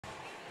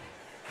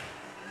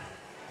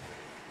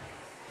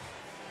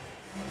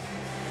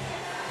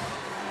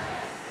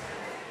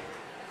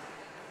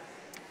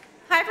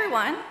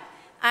everyone.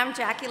 I'm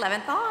Jackie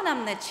Leventhal, and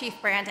I'm the Chief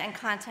Brand and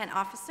Content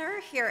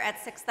Officer here at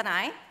 6th and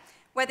I.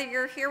 Whether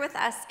you're here with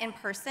us in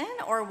person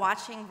or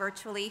watching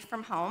virtually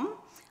from home,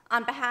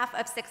 on behalf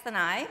of 6th and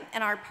I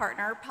and our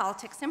partner,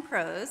 Politics and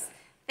Prose,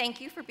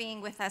 thank you for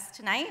being with us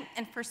tonight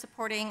and for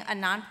supporting a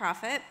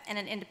nonprofit and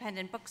an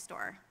independent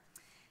bookstore.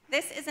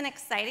 This is an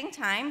exciting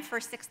time for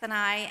 6th and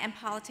I and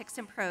Politics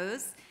and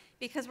Prose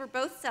because we're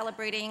both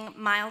celebrating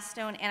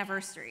milestone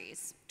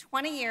anniversaries,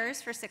 20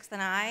 years for 6th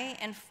and I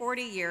and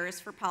 40 years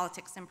for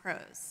Politics and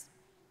Prose.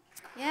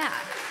 Yeah.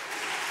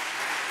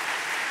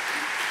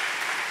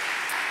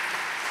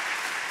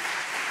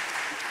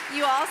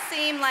 You all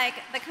seem like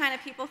the kind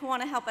of people who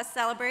want to help us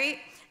celebrate.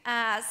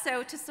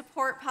 So to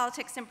support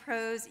Politics and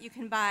Prose, you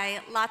can buy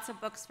lots of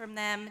books from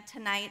them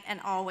tonight and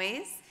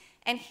always.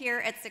 And here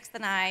at 6th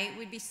and I,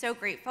 we'd be so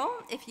grateful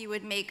if you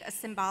would make a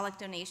symbolic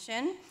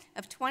donation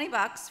of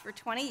 $20 for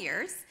 20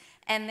 years.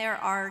 And there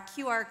are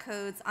QR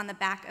codes on the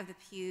back of the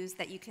pews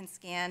that you can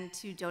scan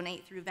to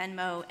donate through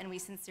Venmo, and we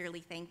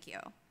sincerely thank you.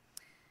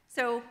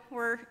 So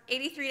we're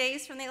 83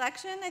 days from the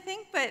election, I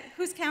think, but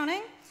who's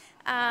counting?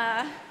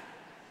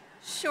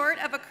 Short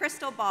of a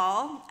crystal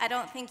ball, I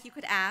don't think you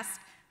could ask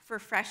for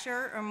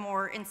fresher or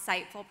more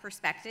insightful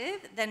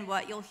perspective than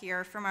what you'll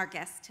hear from our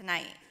guest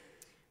tonight.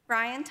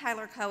 Brian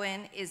Tyler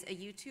Cohen is a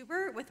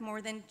YouTuber with more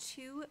than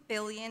 2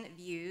 billion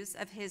views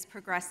of his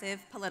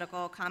progressive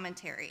political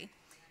commentary.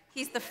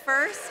 He's the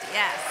first,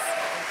 yes.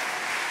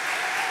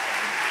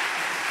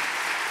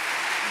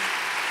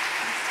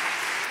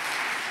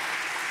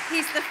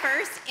 He's the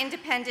first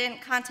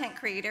independent content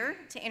creator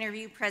to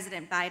interview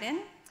President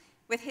Biden.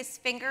 With his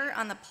finger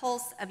on the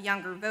pulse of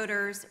younger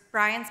voters,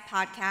 Brian's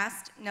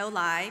podcast, No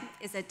Lie,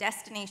 is a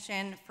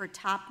destination for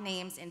top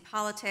names in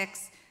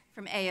politics,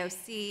 from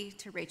AOC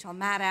to Rachel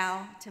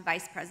Maddow to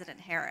Vice President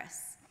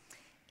Harris.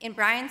 In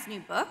Brian's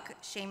new book,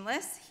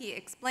 Shameless, he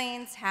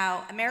explains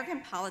how American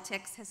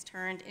politics has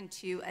turned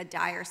into a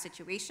dire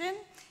situation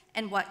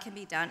and what can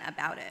be done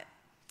about it.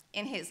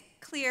 In his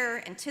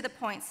clear and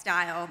to-the-point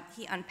style,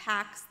 he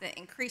unpacks the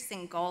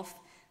increasing gulf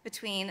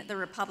between the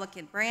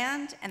Republican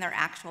brand and their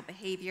actual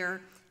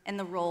behavior and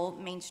the role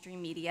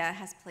mainstream media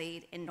has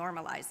played in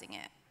normalizing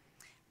it.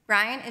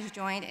 Brian is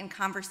joined in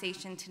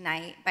conversation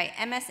tonight by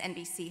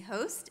MSNBC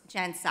host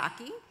Jen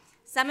Psaki.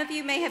 Some of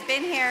you may have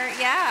been here,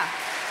 yeah.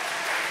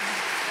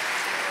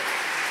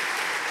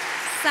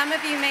 Some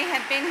of you may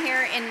have been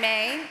here in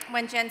May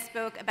when Jen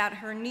spoke about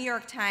her New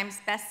York Times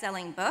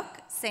best-selling book,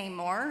 Say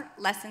More,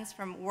 Lessons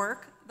from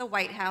Work, the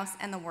White House,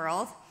 and the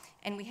World,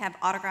 and we have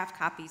autographed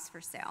copies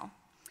for sale.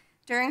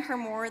 During her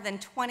more than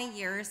 20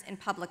 years in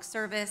public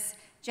service,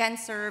 Jen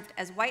served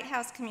as White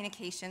House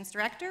Communications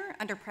Director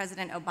under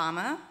President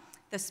Obama,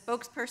 the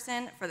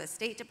spokesperson for the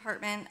State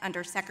Department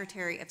under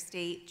Secretary of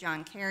State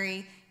John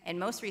Kerry, and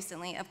most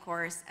recently, of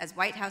course, as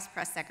White House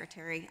Press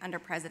Secretary under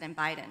President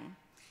Biden.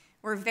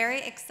 We're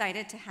very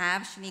excited to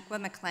have Shaniqua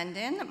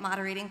McClendon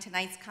moderating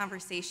tonight's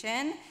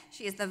conversation.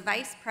 She is the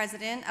Vice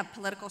President of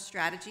Political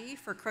Strategy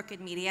for Crooked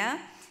Media,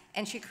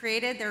 and she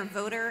created their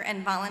voter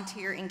and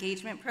volunteer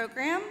engagement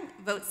program,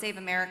 Vote Save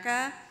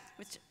America,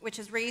 which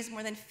has raised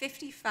more than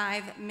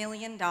 $55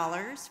 million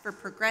for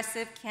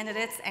progressive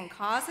candidates and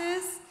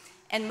causes,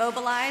 and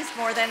mobilized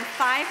more than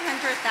 500,000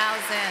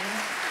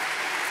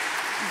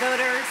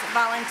 voters,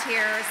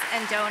 volunteers,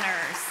 and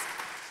donors.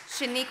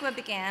 Shaniqua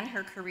began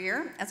her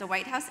career as a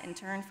White House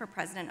intern for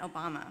President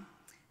Obama.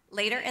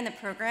 Later in the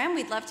program,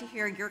 we'd love to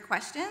hear your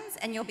questions,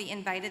 and you'll be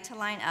invited to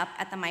line up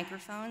at the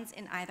microphones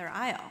in either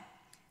aisle.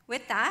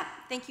 With that,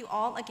 thank you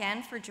all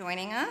again for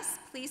joining us.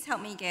 Please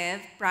help me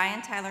give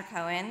Brian Tyler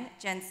Cohen,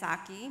 Jen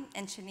Psaki,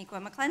 and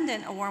Shaniqua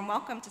McClendon a warm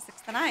welcome to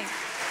 6th and I.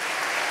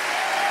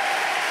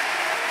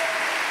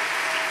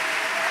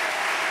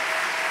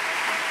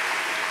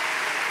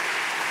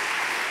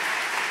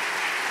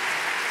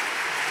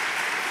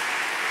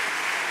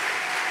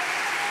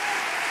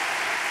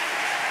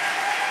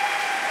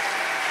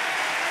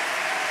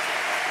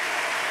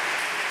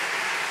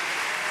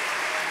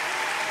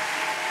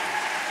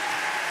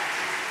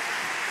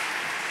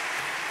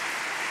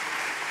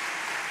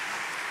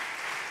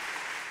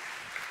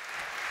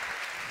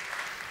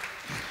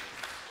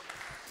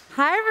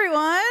 Hi,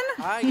 everyone.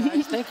 Hi,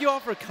 guys. Thank you all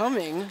for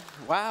coming.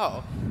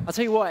 Wow. I'll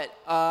tell you what,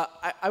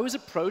 I was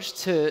approached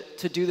to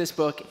do this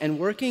book, and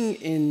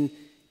working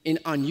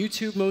on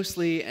YouTube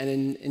mostly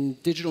and in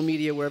digital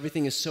media where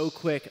everything is so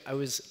quick, I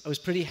was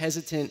pretty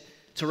hesitant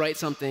to write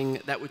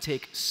something that would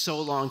take so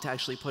long to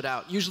actually put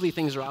out. Usually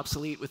things are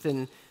obsolete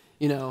within,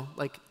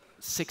 like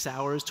 6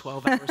 hours,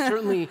 12 hours,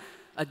 certainly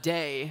a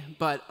day,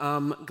 but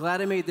glad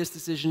I made this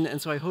decision,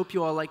 and so I hope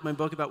you all like my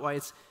book about why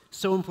it's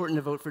so important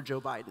to vote for Joe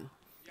Biden.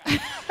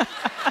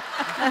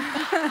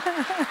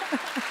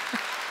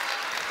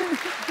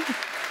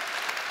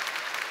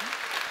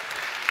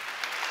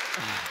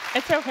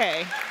 It's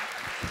okay.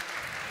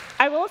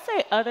 I will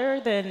say, other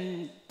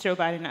than Joe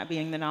Biden not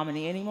being the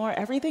nominee anymore,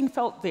 everything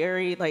felt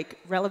very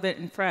relevant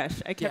and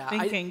fresh. I kept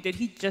thinking, did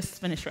he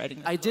just finish writing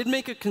this book? Did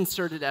make a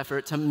concerted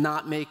effort to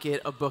not make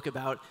it a book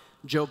about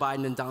Joe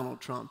Biden and Donald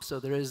Trump, so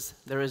there is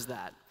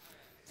that.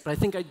 But I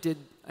think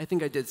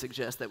I did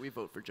suggest that we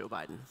vote for Joe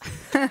Biden.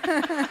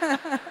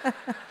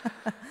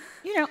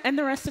 You know, and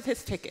the rest of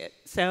his ticket.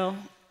 So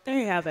there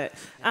you have it.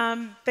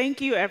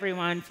 Thank you,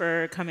 everyone,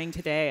 for coming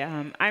today.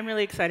 I'm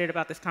really excited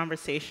about this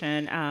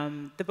conversation.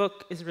 The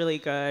book is really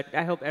good.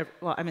 I hope,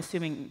 I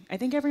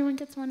think everyone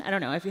gets one. I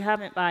don't know. If you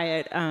haven't, buy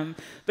it.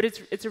 But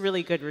it's a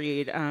really good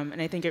read,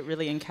 and I think it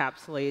really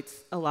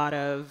encapsulates a lot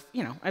of,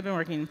 I've been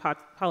working in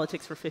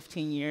politics for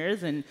 15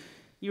 years, and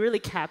you really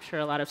capture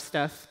a lot of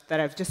stuff that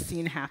I've just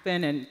seen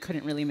happen and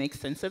couldn't really make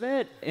sense of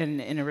it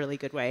in a really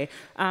good way.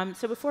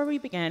 So before we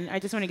begin, I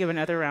just want to give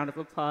another round of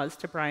applause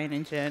to Brian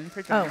and Jen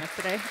for joining us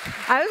today.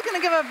 I was going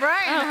to give a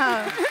Brian a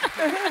hug.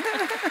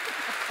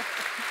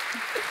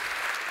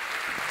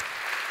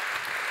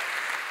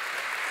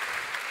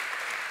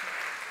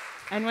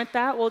 And with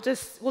that, we'll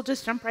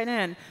just jump right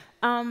in.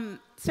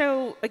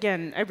 So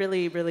again, I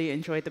really, really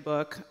enjoyed the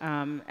book.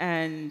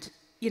 And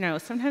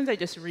sometimes I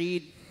just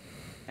read.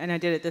 And I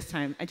did it this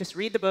time. I just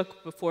read the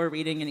book before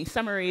reading any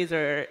summaries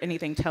or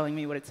anything telling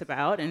me what it's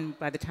about. And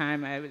by the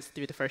time I was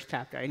through the first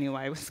chapter, I knew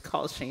why it was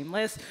called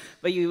Shameless.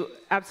 But you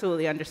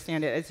absolutely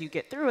understand it as you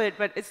get through it.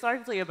 But it's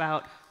largely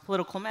about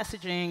political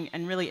messaging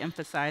and really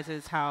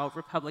emphasizes how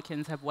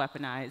Republicans have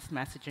weaponized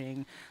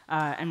messaging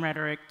and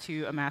rhetoric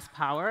to amass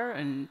power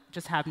and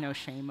just have no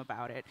shame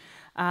about it.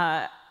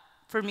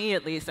 For me,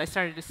 at least, I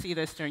started to see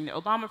this during the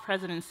Obama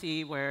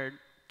presidency, where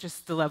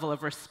just the level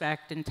of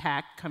respect and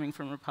tact coming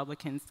from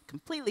Republicans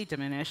completely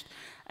diminished.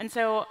 And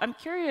so I'm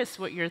curious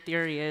what your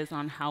theory is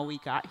on how we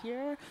got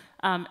here.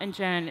 And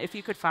Jen, if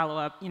you could follow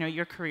up,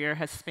 your career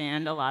has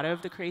spanned a lot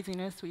of the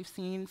craziness we've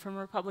seen from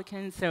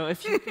Republicans. So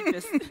if you could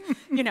just,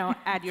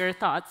 add your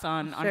thoughts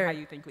on how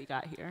you think we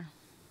got here.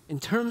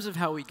 In terms of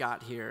how we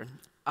got here,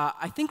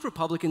 I think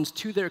Republicans,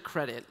 to their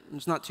credit,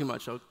 there's not too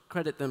much I'll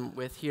credit them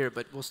with here,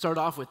 but we'll start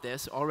off with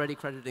this, already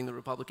crediting the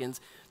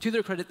Republicans. To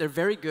their credit, they're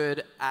very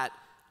good at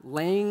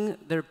laying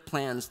their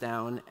plans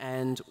down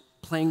and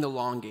playing the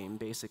long game,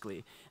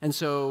 basically. And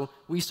so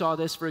we saw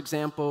this, for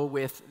example,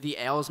 with the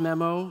Ailes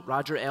memo,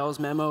 Roger Ailes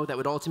memo, that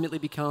would ultimately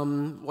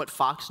become what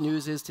Fox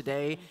News is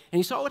today. And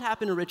you saw what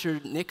happened to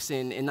Richard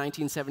Nixon in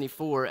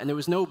 1974, and there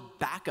was no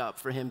backup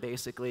for him,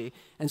 basically.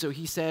 And so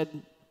he said,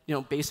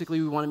 basically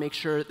we want to make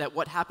sure that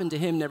what happened to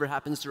him never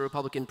happens to a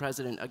Republican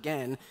president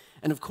again.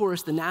 And of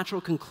course, the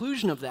natural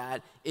conclusion of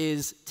that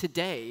is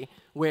today,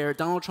 where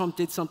Donald Trump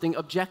did something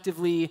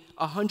objectively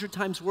 100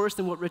 times worse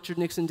than what Richard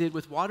Nixon did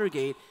with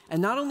Watergate.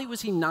 And not only was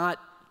he not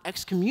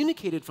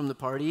excommunicated from the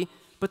party,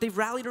 but they've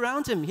rallied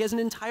around him. He has an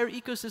entire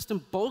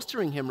ecosystem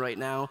bolstering him right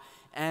now.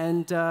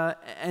 And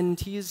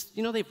he's,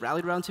 they've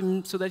rallied around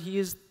him so that he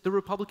is the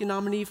Republican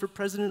nominee for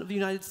president of the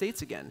United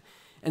States again.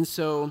 And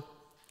so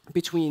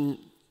between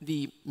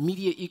the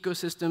media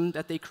ecosystem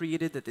that they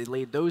created, that they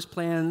laid those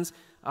plans,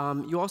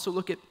 you also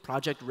look at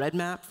Project Red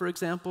Map, for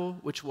example,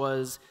 which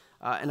was,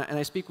 and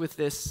I speak with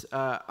this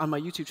on my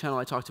YouTube channel.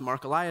 I talk to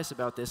Mark Elias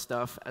about this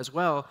stuff as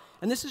well.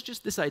 And this is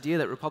just this idea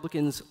that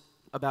Republicans,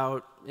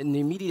 in the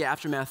immediate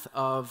aftermath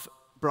of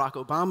Barack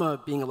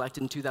Obama being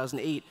elected in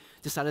 2008,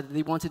 decided that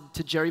they wanted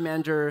to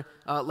gerrymander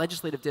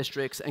legislative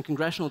districts and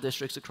congressional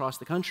districts across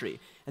the country.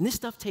 And this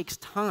stuff takes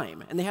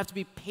time, and they have to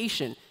be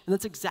patient, and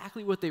that's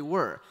exactly what they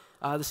were.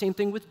 The same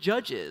thing with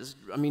judges.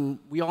 I mean,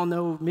 we all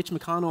know Mitch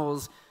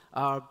McConnell's,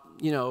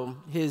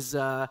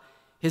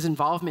 his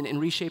involvement in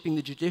reshaping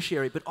the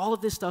judiciary, but all of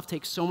this stuff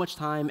takes so much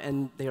time,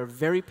 and they are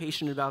very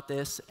patient about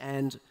this,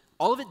 and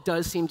all of it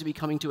does seem to be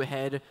coming to a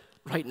head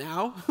right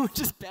now,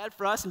 which is bad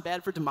for us and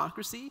bad for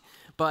democracy,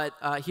 but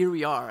here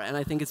we are, and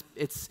I think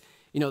it's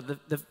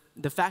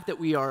the fact that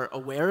we are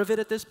aware of it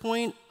at this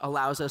point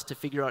allows us to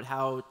figure out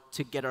how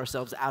to get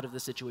ourselves out of the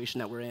situation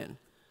that we're in.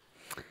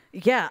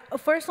 Yeah,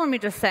 first let me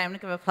just say, I'm going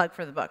to give a plug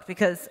for the book,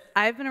 because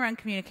I've been around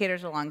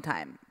communicators a long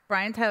time.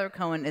 Brian Tyler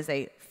Cohen is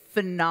a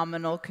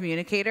phenomenal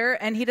communicator,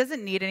 and he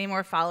doesn't need any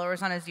more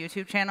followers on his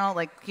YouTube channel,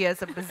 like he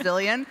has a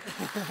bazillion.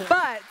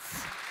 But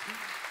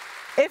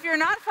if you're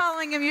not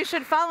following him, you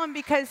should follow him,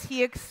 because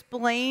he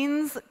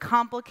explains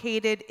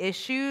complicated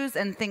issues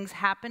and things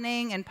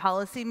happening in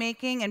policy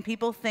making, and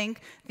people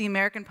think the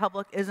American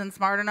public isn't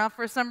smart enough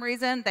for some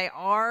reason. They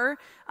are.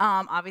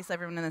 Obviously,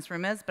 everyone in this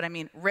room is, but I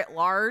mean, writ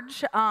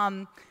large.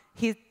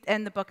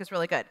 And the book is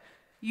really good.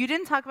 You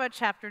didn't talk about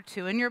chapter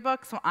 2 in your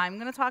book, so I'm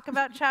going to talk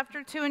about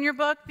chapter 2 in your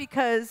book,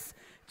 because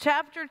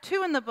chapter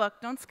 2 in the book,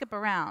 don't skip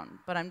around,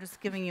 but I'm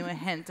just giving you a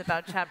hint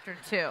about chapter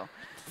 2.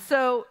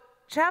 So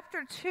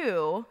chapter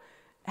 2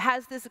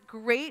 has this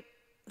great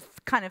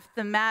kind of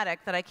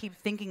thematic that I keep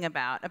thinking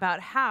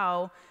about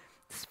how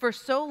for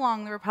so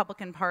long the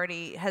Republican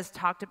Party has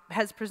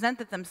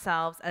presented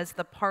themselves as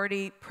the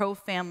party,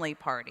 pro-family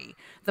party,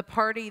 the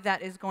party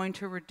that is going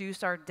to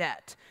reduce our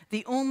debt,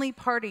 the only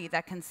party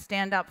that can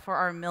stand up for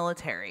our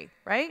military,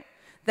 right?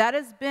 That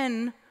has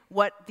been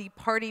what the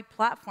party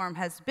platform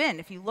has been.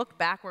 If you look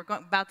back, we're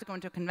about to go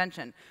into a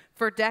convention,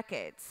 for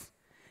decades.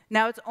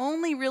 Now, it's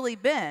only really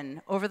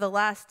been over the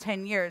last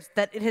 10 years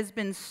that it has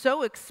been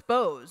so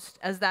exposed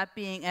as that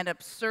being an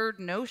absurd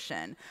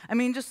notion. I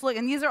mean, just look,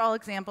 and these are all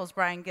examples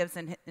Brian gives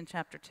in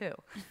chapter 2.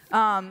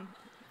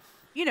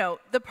 you know,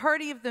 the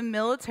party of the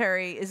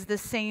military is the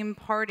same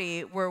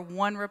party where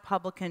one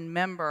Republican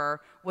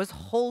member was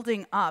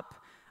holding up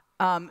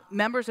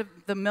members of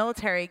the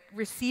military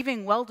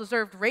receiving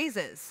well-deserved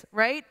raises,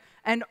 right?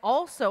 And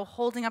also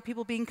holding up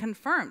people being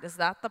confirmed. Is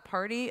that the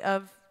party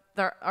of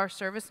our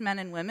servicemen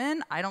and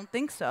women? I don't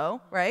think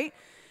so, right?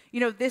 You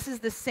know, this is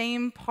the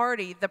same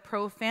party, the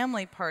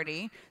pro-family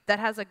party, that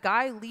has a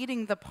guy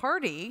leading the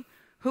party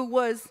who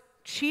was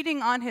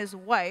cheating on his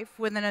wife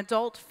with an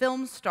adult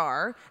film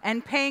star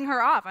and paying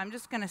her off. I'm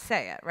just going to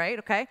say it, right?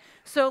 Okay?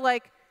 So,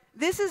 like,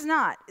 this is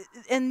not,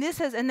 and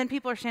then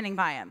people are standing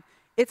by him.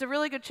 It's a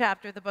really good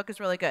chapter. The book is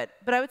really good.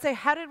 But I would say,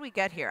 how did we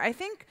get here? I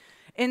think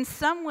in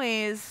some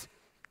ways,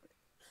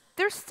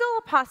 there's still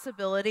a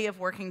possibility of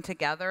working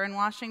together in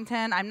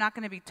Washington. I'm not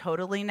going to be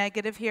totally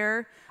negative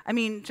here. I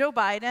mean, Joe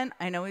Biden,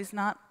 I know he's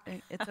not,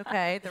 it's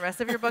okay. The rest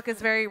of your book is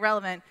very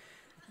relevant.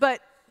 But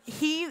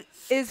he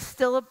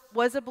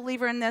was a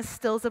believer in this,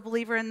 still is a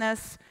believer in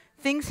this.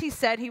 Things he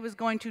said he was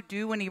going to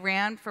do when he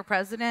ran for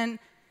president,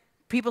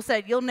 people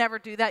said, you'll never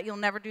do that, you'll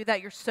never do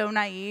that, you're so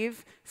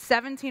naive.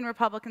 17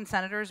 Republican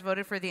senators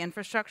voted for the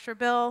infrastructure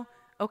bill.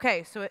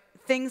 Okay, so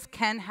things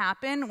can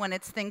happen when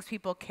it's things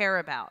people care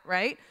about,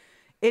 right?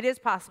 It is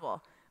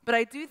possible. But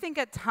I do think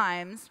at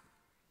times,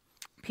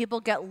 people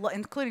get,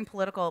 including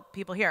political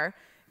people here,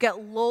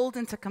 get lulled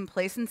into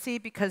complacency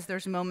because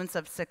there's moments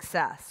of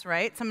success,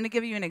 right? So I'm going to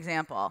give you an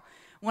example.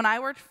 When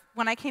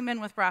I came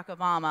in with Barack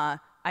Obama,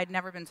 I'd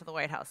never been to the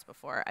White House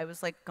before. I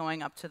was like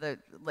going up to the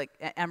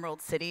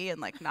Emerald City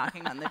and like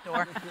knocking on the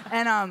door,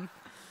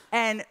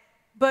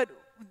 but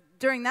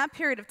during that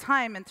period of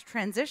time and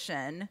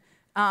transition,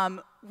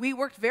 we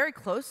worked very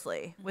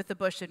closely with the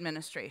Bush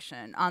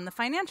administration on the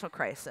financial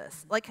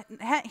crisis, like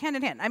hand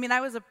in hand. I mean, I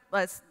was a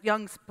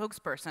young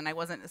spokesperson. I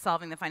wasn't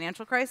solving the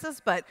financial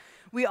crisis, but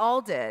we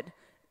all did.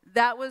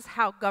 That was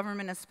how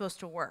government is supposed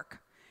to work.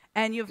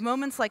 And you have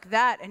moments like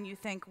that, and you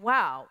think,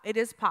 wow, it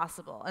is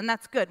possible. And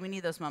that's good. We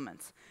need those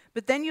moments.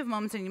 But then you have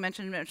moments, and you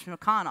mentioned Mitch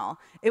McConnell.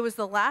 It was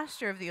the last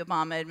year of the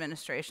Obama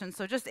administration,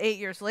 so just 8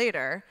 years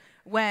later,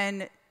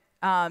 when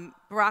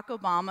Barack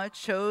Obama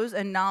chose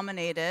and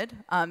nominated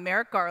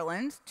Merrick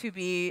Garland to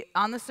be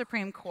on the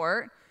Supreme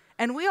Court,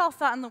 and we all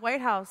thought in the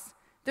White House,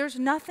 there's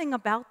nothing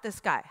about this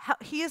guy.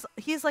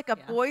 He's like a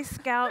Boy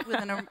Scout with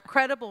an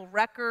incredible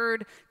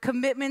record,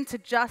 commitment to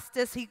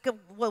justice. He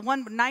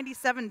won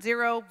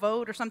 97-0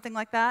 vote or something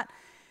like that,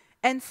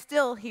 and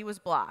still he was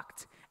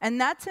blocked.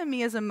 And that to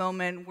me is a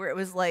moment where it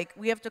was like,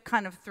 we have to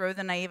kind of throw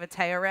the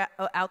naivete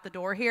out the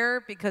door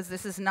here, because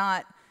this is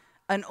not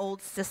an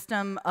old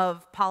system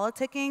of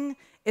politicking.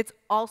 It's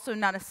also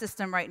not a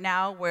system right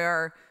now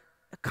where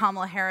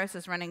Kamala Harris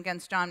is running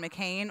against John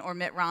McCain or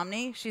Mitt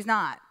Romney. She's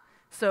not.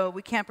 So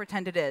we can't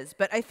pretend it is.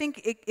 But I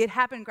think it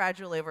happened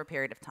gradually over a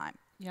period of time.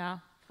 Yeah.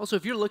 Also,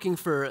 if you're looking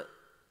for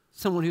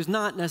someone who's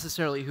not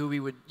necessarily who we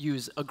would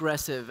use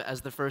aggressive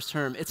as the first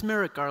term, it's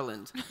Merrick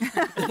Garland.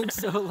 And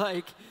so,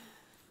 like...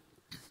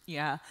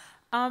 Yeah.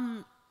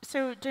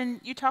 So,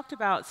 Jen, you talked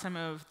about some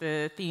of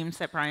the themes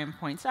that Brian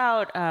points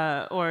out,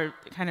 or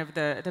kind of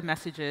the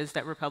messages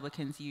that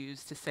Republicans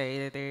use to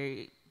say that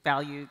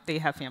they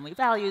have family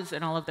values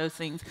and all of those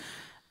things.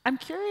 I'm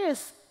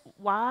curious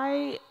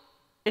why,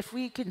 if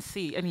we can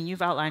see, I mean,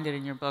 you've outlined it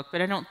in your book, but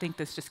I don't think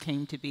this just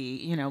came to be,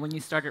 you know, when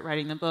you started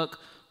writing the book,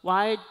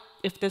 why,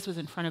 if this was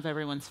in front of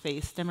everyone's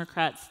face,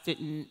 Democrats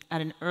didn't,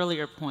 at an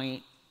earlier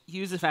point,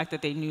 use the fact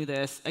that they knew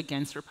this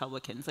against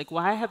Republicans? Like,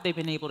 why have they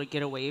been able to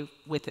get away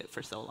with it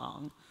for so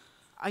long?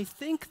 I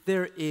think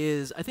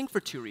for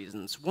two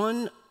reasons.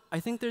 One, I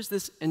think there's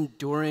this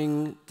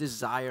enduring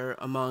desire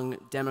among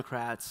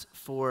Democrats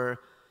for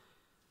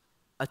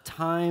a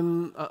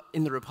time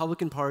in the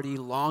Republican Party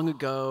long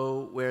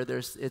ago where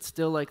it's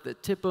still like the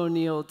Tip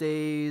O'Neill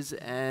days,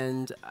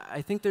 and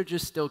I think they're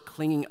just still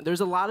clinging.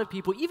 There's a lot of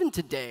people, even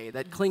today,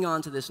 that cling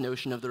on to this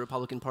notion of the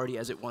Republican Party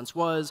as it once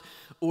was,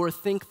 or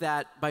think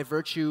that by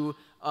virtue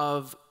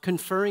of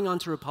conferring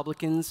onto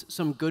Republicans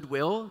some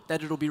goodwill,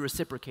 that it'll be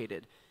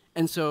reciprocated.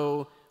 And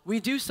so we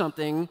do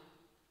something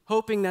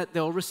hoping that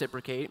they'll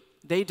reciprocate.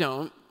 They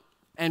don't.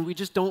 And we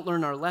just don't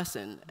learn our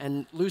lesson.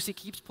 And Lucy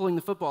keeps pulling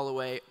the football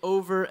away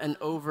over and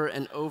over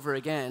and over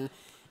again.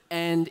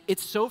 And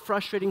it's so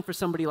frustrating for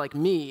somebody like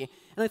me.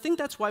 And I think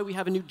that's why we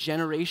have a new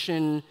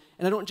generation,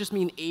 and I don't just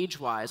mean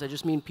age-wise, I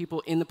just mean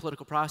people in the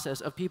political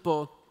process, of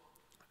people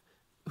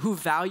who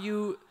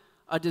value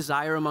a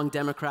desire among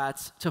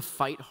Democrats to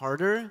fight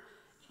harder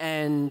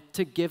and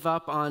to give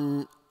up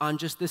on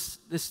just this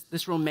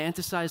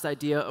romanticized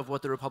idea of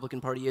what the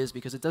Republican Party is,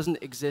 because it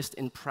doesn't exist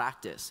in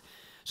practice.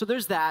 So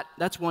there's that.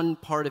 That's one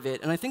part of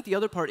it. And I think the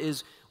other part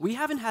is we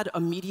haven't had a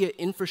media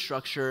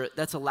infrastructure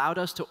that's allowed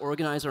us to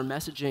organize our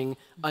messaging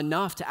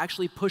enough to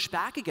actually push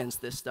back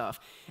against this stuff.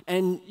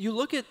 And you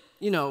look at,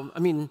 I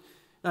mean,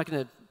 not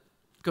going to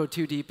go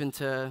too deep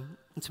into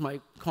my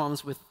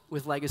qualms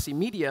with legacy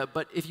media,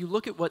 but if you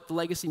look at what the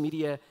legacy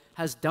media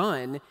has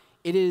done,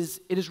 it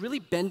is really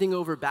bending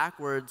over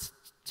backwards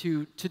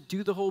to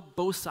do the whole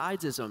both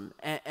sidesism.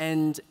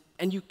 And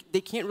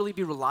they can't really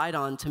be relied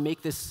on to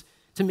make this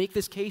to make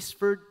this case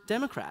for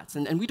Democrats.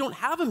 And we don't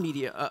have a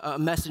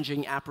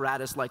messaging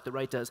apparatus like the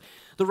right does.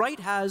 The right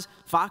has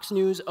Fox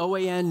News,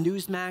 OAN,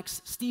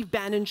 Newsmax, Steve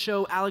Bannon's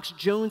show, Alex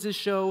Jones's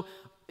show.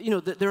 You know,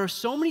 there are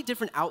so many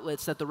different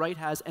outlets that the right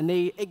has, and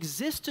they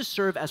exist to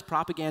serve as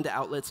propaganda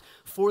outlets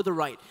for the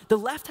right. The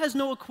left has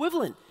no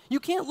equivalent. You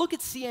can't look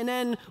at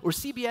CNN or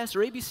CBS or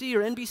ABC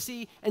or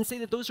NBC and say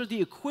that those are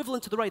the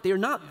equivalent to the right. They are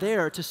not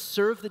there to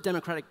serve the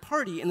Democratic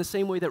Party in the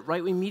same way that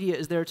right-wing media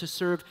is there to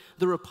serve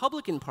the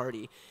Republican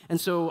Party.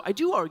 And so I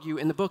do argue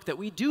in the book that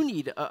we do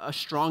need a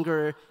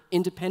stronger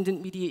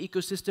independent media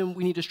ecosystem.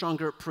 We need a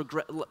stronger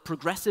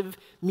progressive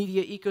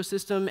media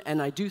ecosystem.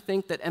 And I do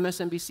think that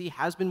MSNBC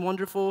has been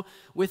wonderful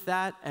with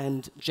that,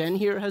 and Jen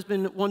here has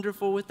been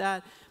wonderful with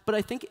that. But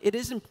I think it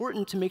is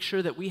important to make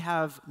sure that we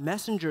have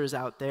messengers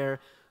out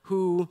there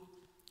who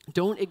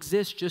don't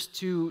exist just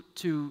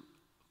to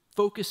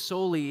focus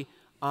solely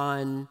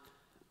on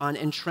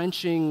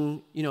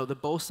entrenching, you know, the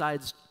both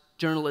sides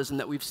journalism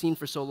that we've seen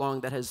for so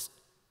long that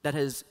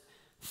has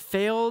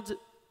failed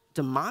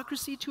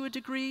democracy to a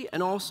degree,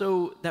 and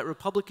also that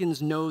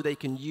Republicans know they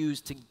can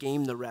use to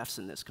game the refs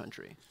in this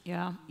country.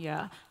 Yeah,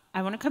 yeah.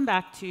 I want to come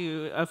back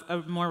to a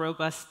more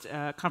robust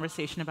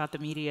conversation about the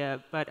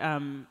media, but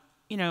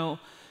you know,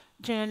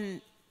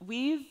 Jen,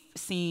 we've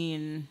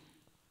seen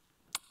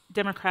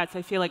Democrats,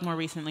 I feel like more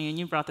recently, and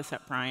you brought this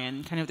up,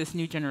 Brian, kind of this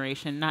new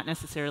generation, not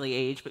necessarily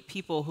age, but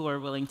people who are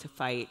willing to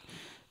fight.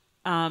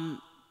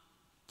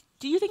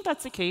 Do you think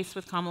that's the case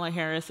with Kamala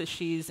Harris as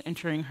she's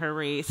entering her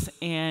race?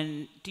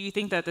 And do you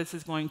think that this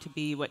is going to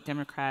be what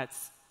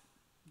Democrats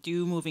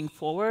do moving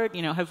forward?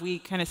 You know, have we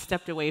kind of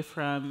stepped away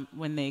from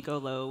when they go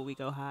low, we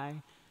go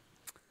high?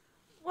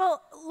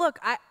 Well, look,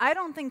 I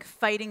don't think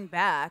fighting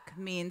back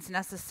means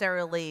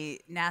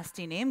necessarily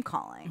nasty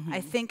name-calling. Mm-hmm.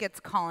 I think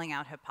it's calling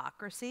out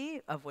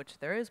hypocrisy, of which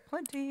there is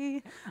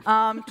plenty,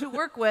 to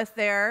work with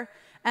there.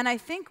 And I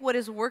think what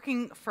is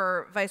working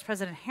for Vice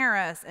President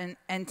Harris,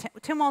 and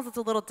Tim Walz, it's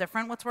a little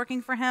different what's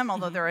working for him,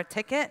 although they're a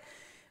ticket.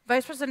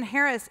 Vice President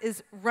Harris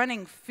is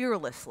running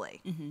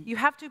fearlessly. Mm-hmm. You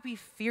have to be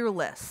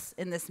fearless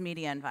in this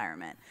media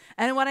environment.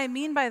 And what I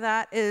mean by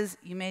that is,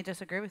 you may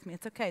disagree with me,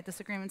 it's okay,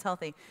 disagreement's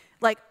healthy.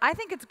 Like, I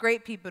think it's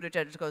great Pete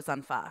Buttigieg goes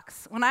on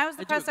Fox. When I was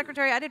the press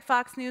secretary, I did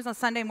Fox News on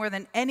Sunday more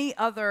than any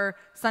other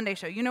Sunday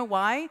show. You know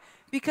why?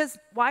 Because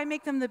why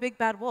make them the big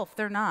bad wolf?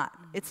 They're not.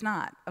 It's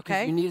not,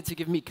 okay? You needed to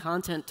give me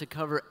content to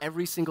cover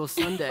every single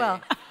Sunday. Well,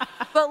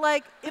 but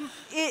like,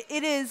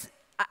 it is,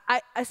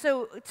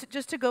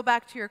 just to go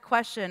back to your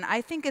question,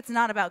 I think it's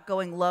not about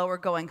going low or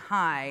going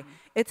high.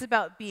 It's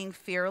about being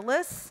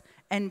fearless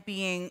and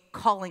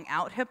calling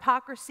out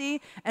hypocrisy.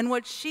 And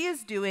what she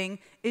is doing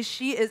is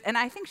and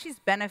I think she's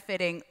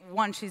benefiting,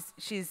 one,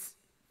 she's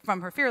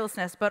from her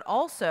fearlessness, but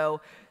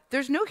also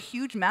there's no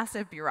huge,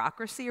 massive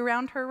bureaucracy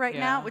around her right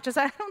now, which is,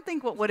 I don't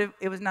think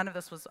none of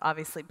this was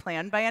obviously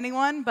planned by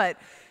anyone, but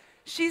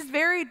she's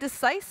very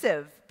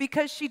decisive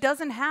because she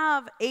doesn't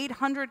have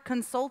 800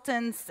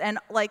 consultants and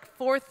like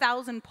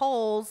 4,000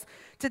 polls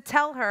to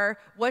tell her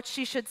what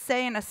she should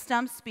say in a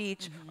stump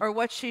speech or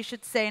what she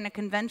should say in a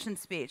convention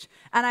speech.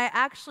 And I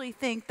actually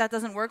think that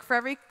doesn't work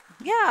for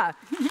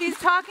she's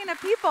talking to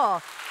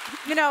people.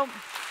 You know,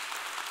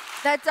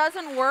 that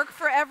doesn't work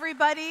for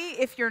everybody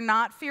if you're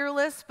not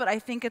fearless, but I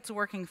think it's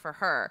working for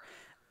her.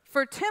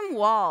 For Tim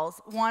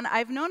Walz, one,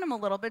 I've known him a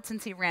little bit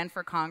since he ran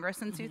for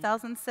Congress in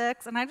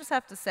 2006, and I just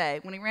have to say,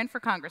 when he ran for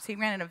Congress, he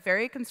ran in a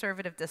very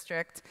conservative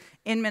district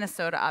in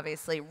Minnesota,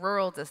 obviously,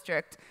 rural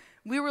district.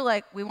 We were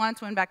like, we wanted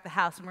to win back the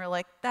House, and we were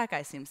like, that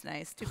guy seems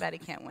nice, too bad he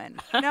can't win.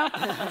 You know?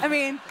 I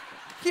mean,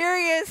 here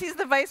he is, he's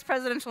the vice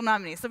presidential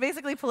nominee, so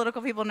basically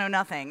political people know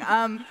nothing.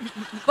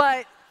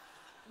 But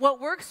what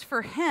works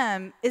for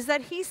him is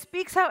that he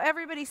speaks how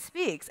everybody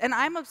speaks, and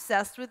I'm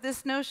obsessed with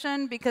this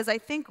notion because I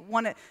think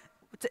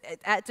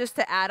just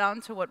to add on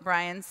to what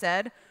Brian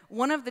said,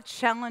 one of the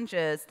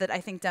challenges that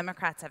I think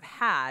Democrats have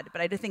had,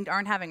 but I do think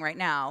aren't having right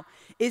now,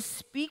 is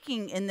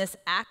speaking in this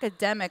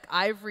academic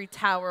ivory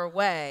tower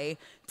way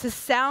to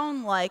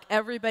sound like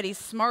everybody's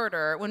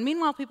smarter, when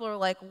meanwhile people are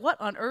like, what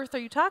on earth are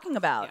you talking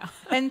about? Yeah.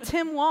 And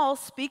Tim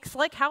Walz speaks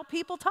like how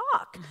people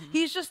talk.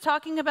 He's just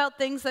talking about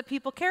things that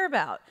people care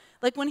about.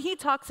 Like when he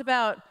talks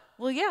about,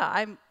 well,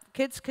 yeah,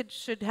 kids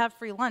should have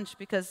free lunch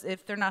because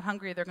if they're not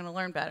hungry, they're going to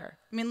learn better.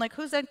 I mean, like,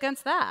 who's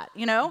against that,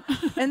 you know?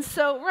 And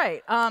so,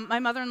 right, my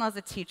mother-in-law's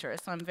a teacher,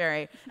 so and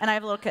I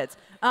have little kids.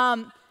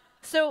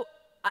 So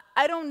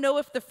I don't know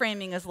if the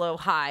framing is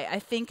low-high. I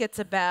think it's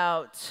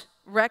about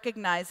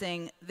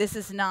recognizing this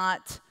is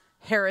not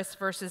Harris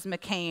versus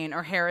McCain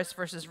or Harris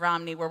versus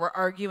Romney, where we're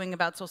arguing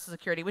about Social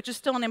Security, which is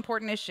still an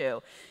important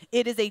issue.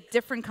 It is a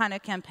different kind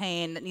of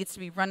campaign that needs to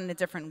be run in a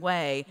different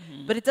way,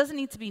 but it doesn't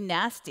need to be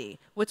nasty.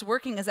 What's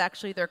working is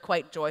actually they're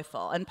quite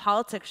joyful, and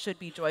politics should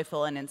be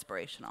joyful and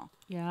inspirational.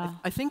 Yeah.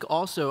 I think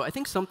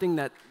something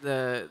that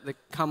that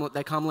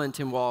Kamala and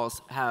Tim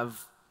Walz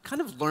have kind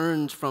of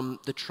learned from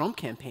the Trump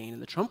campaign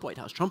and the Trump White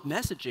House, Trump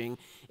messaging,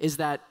 is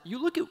that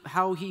you look at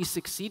how he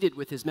succeeded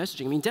with his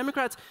messaging. I mean,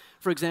 Democrats,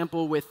 for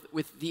example,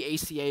 with the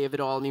ACA of it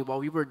all, I mean, while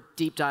we were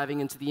deep diving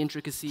into the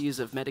intricacies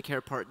of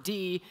Medicare Part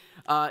D,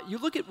 you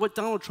look at what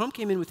Donald Trump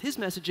came in with his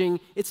messaging,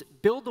 it's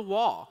build the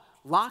wall,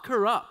 lock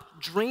her up,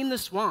 drain the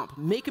swamp,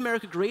 make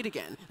America great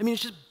again. I mean,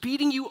 it's just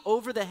beating you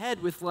over the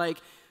head with, like,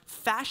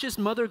 fascist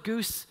Mother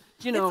Goose,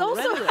 you know,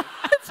 rhetoric.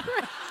 That's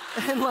right.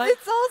 And, like,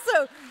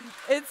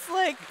 it's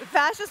like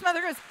fascist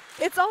Mother Goose.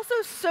 It's also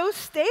so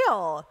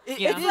stale.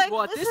 It It's is. like,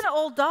 Well, listen,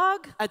 old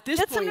dog, at this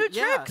get point, some new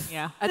yeah. tricks.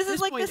 Yeah. At This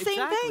is like point, the same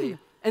exactly. thing.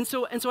 And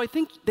so I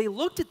think they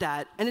looked at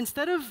that, and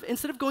instead of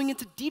going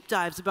into deep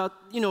dives about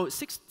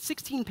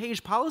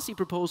 16-page policy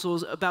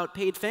proposals about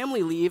paid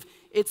family leave,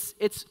 their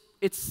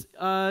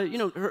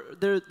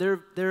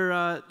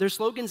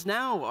slogans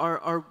now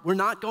are we're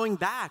not going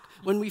back.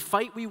 When we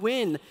fight, we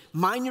win.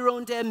 Mind your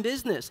own damn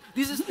business.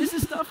 This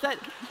is stuff that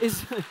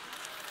is.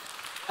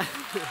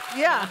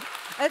 Yeah,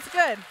 that's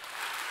good.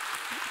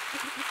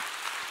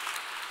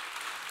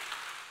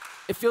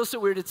 It feels so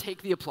weird to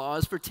take the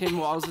applause for Tim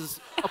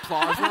Walls'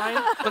 applause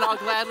line, but I'll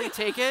gladly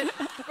take it.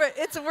 Right,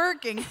 it's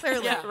working,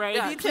 clearly. Yeah, right.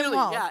 Yeah, Be Tim clearly,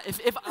 Walz. yeah.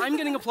 If I'm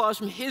getting applause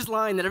from his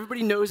line that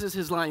everybody knows is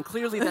his line,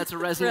 clearly that's a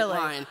resonant Really.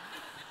 line.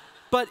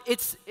 But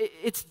it's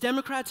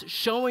Democrats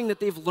showing that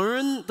they've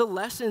learned the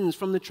lessons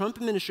from the Trump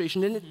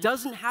administration, and it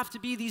doesn't have to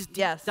be these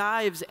deep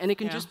dives, and it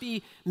can just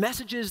be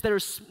messages that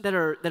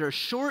are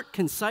short,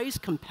 concise,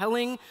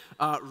 compelling,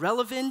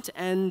 relevant,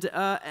 and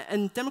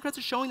Democrats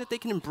are showing that they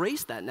can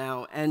embrace that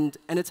now, and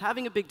it's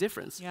having a big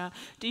difference. Yeah.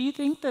 Do you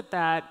think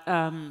that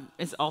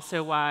is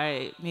also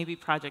why maybe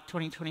Project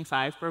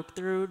 2025 broke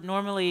through?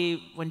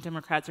 Normally, when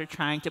Democrats are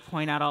trying to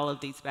point out all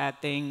of these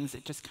bad things,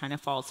 it just kind of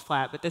falls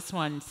flat. But this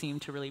one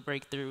seemed to really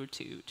break through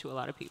to a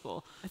lot of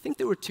people. I think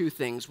there were two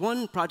things.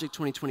 One, Project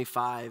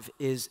 2025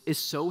 is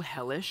so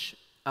hellish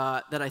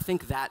that I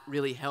think that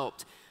really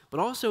helped. But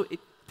also,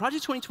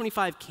 Project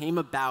 2025 came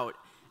about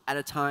at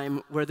a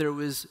time where there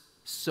was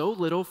so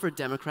little for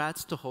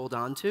Democrats to hold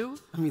on to.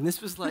 I mean,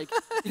 this was like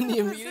in the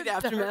immediate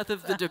aftermath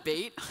of the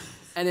debate,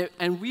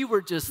 and we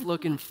were just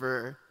looking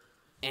for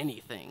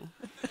anything.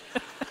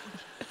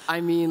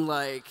 I mean,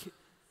 like,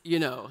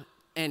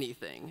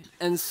 anything.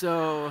 And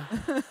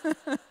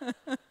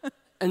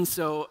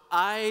so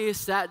I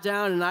sat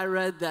down and I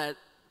read that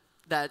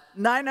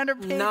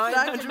 900-page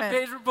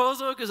 900-page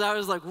proposal because I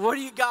was like, what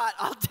do you got?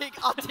 I'll take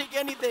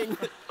anything.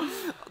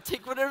 I'll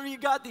take whatever you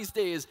got these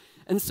days.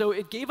 And so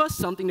it gave us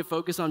something to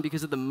focus on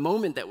because of the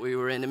moment that we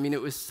were in. I mean,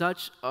 it was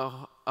such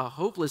a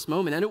hopeless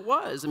moment, and it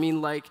was. I mean,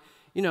 like,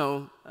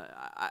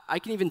 I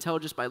can even tell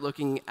just by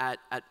looking at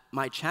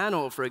my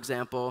channel, for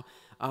example.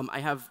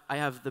 I have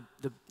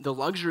the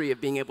luxury of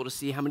being able to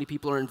see how many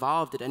people are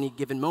involved at any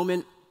given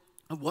moment.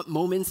 What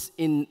moments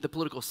in the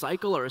political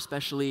cycle are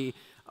especially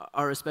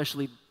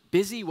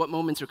busy, what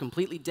moments are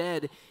completely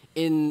dead.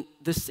 In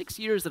the 6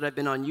 years that I've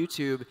been on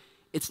YouTube,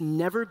 it's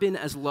never been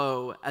as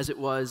low as it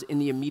was in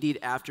the immediate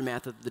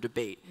aftermath of the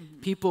debate.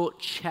 Mm-hmm. People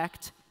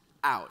checked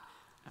out.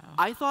 Oh.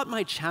 I thought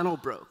my channel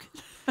broke.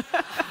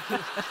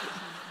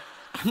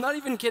 I'm not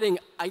even kidding.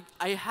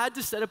 I had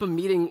to set up a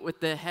meeting with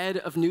the head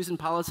of news and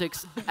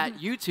politics at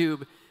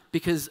YouTube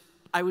because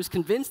I was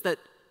convinced that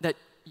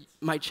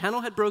my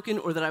channel had broken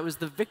or that I was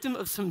the victim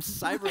of some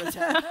cyber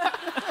attack.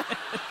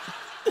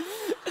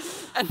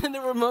 And then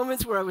there were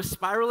moments where I was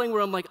spiraling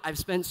where I'm like, I've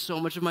spent so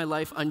much of my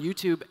life on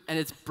YouTube and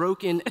it's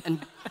broken, and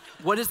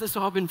what has this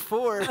all been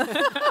for?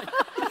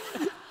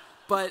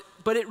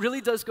 But it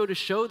really does go to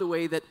show the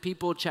way that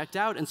people checked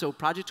out, and so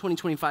Project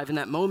 2025 in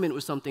that moment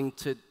was something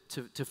to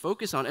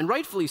focus on, and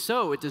rightfully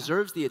so. It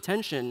deserves the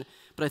attention,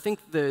 but I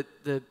think the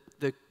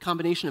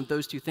combination of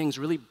those two things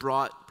really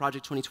brought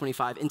Project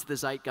 2025 into the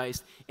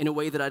zeitgeist in a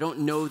way that I don't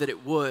know that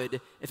it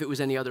would if it was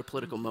any other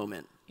political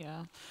moment.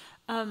 Yeah.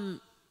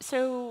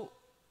 So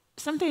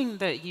something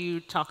that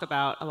you talk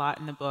about a lot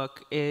in the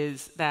book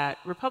is that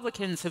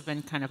Republicans have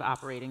been kind of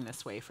operating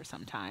this way for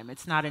some time.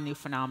 It's not a new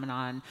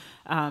phenomenon,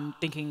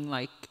 thinking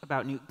like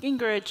about Newt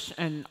Gingrich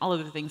and all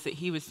of the things that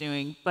he was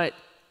doing, but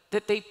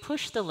that they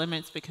pushed the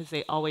limits because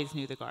they always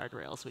knew the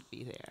guardrails would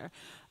be there.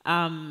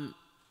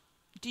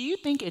 Do you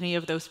think any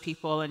of those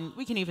people, and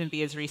we can even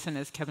be as recent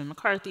as Kevin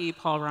McCarthy,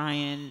 Paul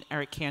Ryan,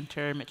 Eric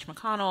Cantor, Mitch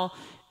McConnell,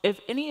 if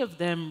any of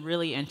them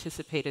really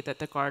anticipated that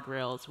the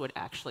guardrails would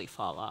actually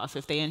fall off,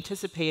 if they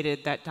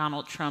anticipated that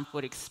Donald Trump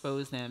would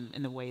expose them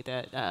in the way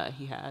that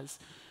he has?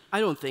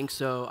 I don't think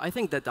so. I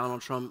think that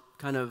Donald Trump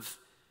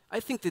I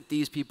think that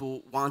these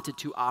people wanted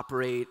to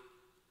operate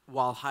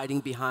while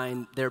hiding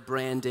behind their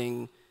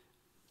branding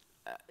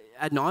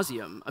ad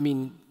nauseum. I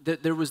mean,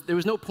 there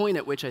was no point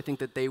at which I think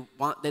that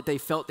they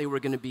felt they were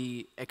going to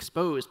be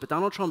exposed. But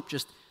Donald Trump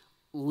just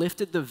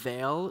lifted the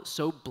veil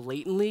so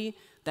blatantly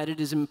that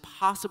it is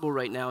impossible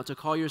right now to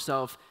call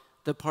yourself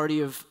the party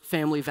of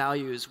family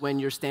values when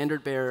your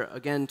standard bearer,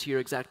 again, to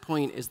your exact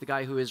point, is the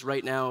guy who is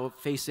right now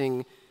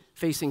facing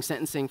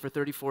sentencing for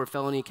 34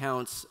 felony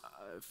counts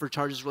for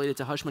charges related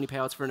to hush money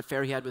payouts for an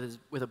affair he had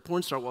with a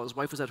porn star while his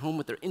wife was at home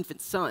with their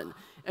infant son.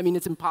 I mean,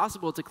 it's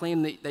impossible to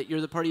claim that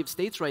you're the party of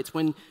states' rights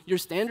when your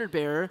standard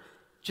bearer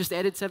just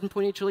added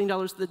 $7.8 trillion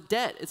to the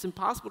debt. It's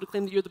impossible to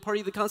claim that you're the party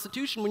of the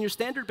Constitution when your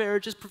standard bearer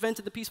just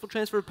prevented the peaceful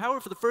transfer of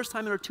power for the first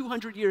time in our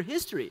 200-year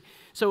history.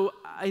 So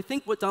I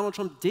think what Donald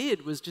Trump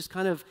did was just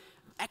kind of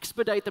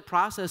expedite the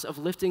process of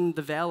lifting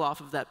the veil off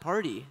of that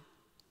party.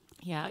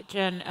 Yeah,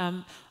 Jen,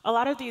 a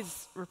lot of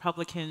these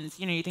Republicans,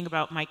 you think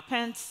about Mike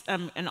Pence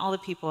and all the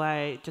people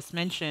I just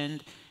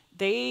mentioned,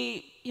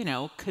 they,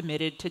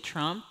 committed to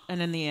Trump,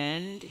 and in the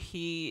end,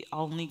 he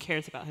only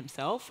cares about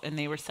himself, and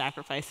they were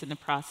sacrificed in the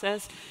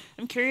process.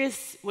 I'm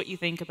curious what you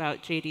think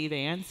about J.D.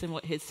 Vance and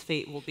what his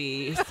fate will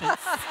be, since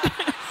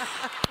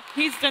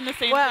he's done the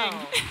same thing.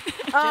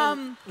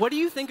 Jen, what do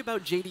you think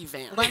about J.D.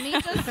 Vance? Let me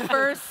just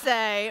first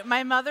say,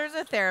 my mother's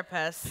a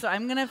therapist, so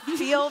I'm going to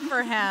feel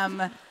for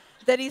him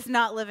that he's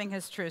not living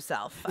his true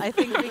self. I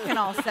think we can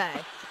all say.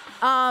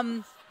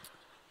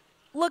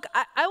 Look,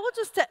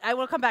 I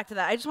will come back to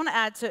that. I just want to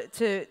add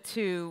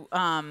to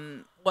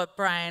what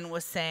Brian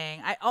was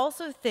saying. I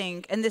also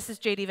think, and this is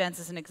J.D. Vance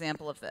as an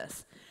example of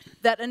this,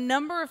 that a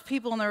number of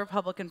people in the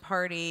Republican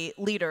Party,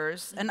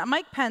 leaders, and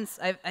Mike Pence,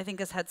 I think,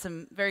 has had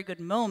some very good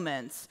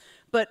moments,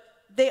 but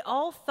they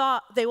all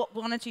thought they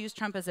wanted to use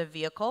Trump as a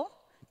vehicle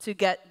to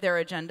get their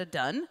agenda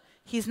done.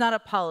 He's not a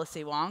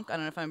policy wonk. I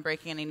don't know if I'm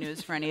breaking any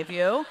news for any of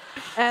you.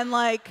 And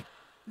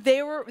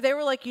they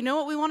were like, you know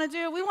what we want to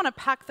do? We want to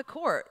pack the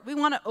court. We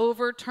want to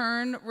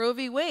overturn Roe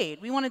v. Wade.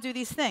 We want to do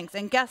these things.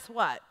 And guess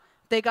what?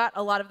 They got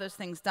a lot of those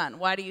things done.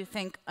 Why do you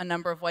think a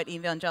number of white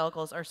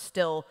evangelicals are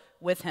still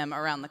with him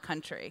around the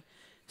country?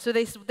 So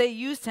they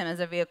used him as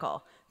a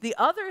vehicle. The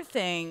other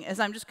thing is,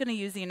 I'm just going to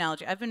use the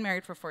analogy. I've been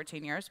married for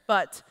 14 years,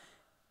 but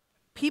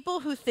people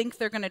who think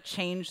they're going to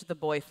change the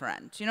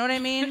boyfriend. Do you know what I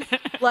mean?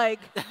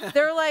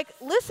 They're like,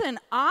 listen,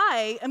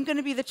 I am going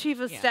to be the chief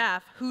of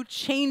staff who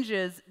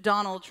changes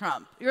Donald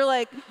Trump. You're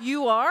like,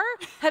 you are?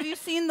 Have you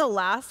seen the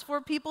last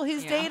 4 people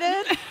he's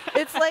dated?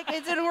 It's like,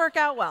 it didn't work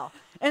out well.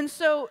 And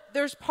so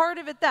there's part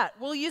of it that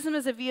we'll use him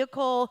as a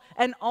vehicle,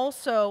 and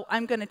also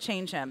I'm going to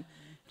change him.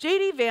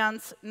 J.D.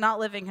 Vance, not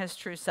living his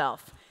true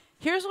self.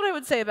 Here's what I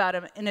would say about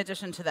him in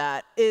addition to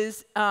that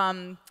is,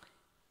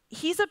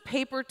 he's a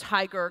paper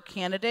tiger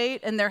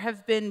candidate, and there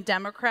have been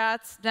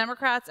Democrats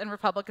and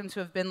Republicans who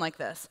have been like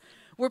this,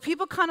 where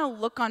people kind of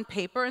look on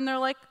paper and they're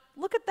like,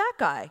 look at that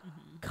guy.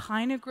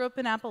 Kind of grew up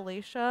in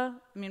Appalachia.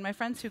 I mean, my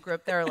friends who grew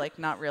up there are like,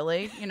 not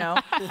really,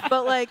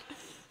 but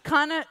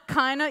kind of,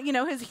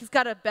 he's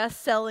got a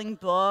best-selling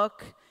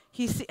book.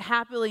 He's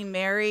happily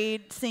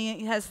married.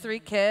 He has 3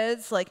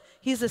 kids.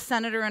 He's a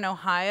senator in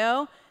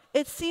Ohio.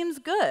 It seems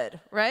good,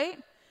 right?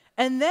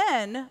 And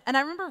I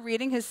remember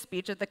reading his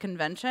speech at the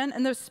convention,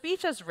 and the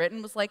speech as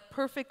written was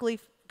perfectly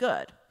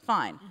good,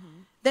 fine.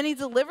 Then he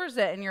delivers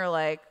it, and you're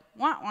like,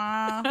 wah,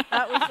 wah.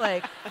 That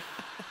was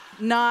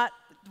not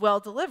well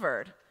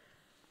delivered.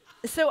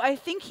 So I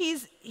think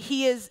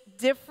he is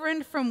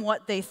different from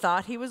what they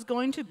thought he was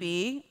going to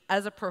be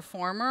as a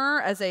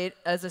performer, as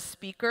a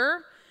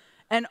speaker,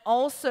 and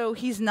also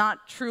he's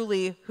not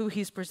truly who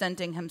he's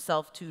presenting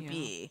himself to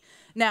be.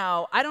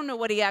 Now, I don't know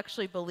what he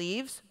actually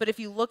believes, but if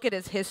you look at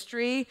his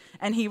history,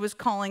 and he was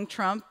calling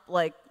Trump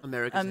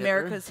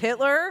America's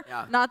Hitler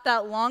not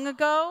that long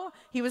ago.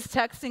 He was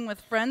texting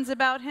with friends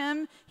about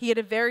him. He had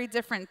a very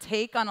different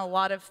take on a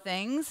lot of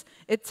things.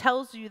 It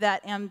tells you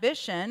that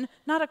ambition,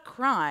 not a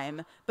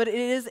crime, but it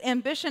is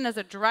ambition as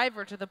a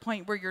driver to the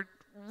point where you're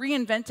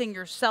reinventing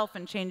yourself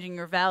and changing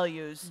your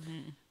values.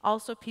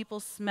 Also,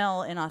 people smell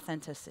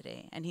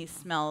inauthenticity, and he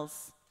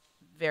smells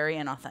very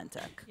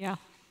inauthentic. Yeah.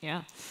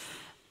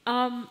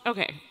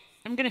 Okay,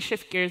 I'm going to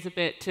shift gears a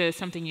bit to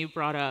something you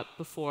brought up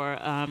before,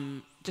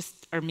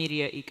 just our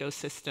media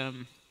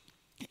ecosystem.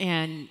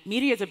 And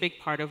media is a big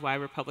part of why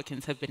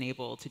Republicans have been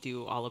able to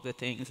do all of the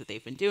things that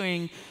they've been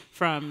doing,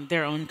 from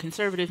their own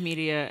conservative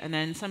media and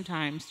then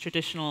sometimes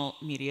traditional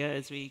media,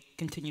 as we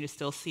continue to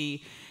still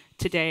see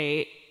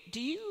today. Do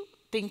you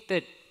think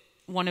that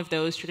one of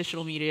those,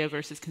 traditional media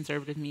versus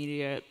conservative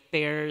media,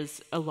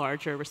 bears a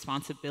larger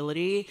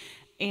responsibility?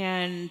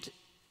 And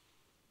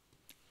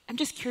I'm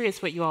just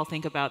curious what you all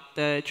think about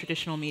the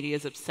traditional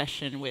media's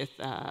obsession with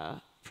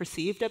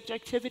perceived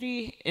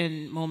objectivity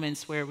in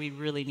moments where we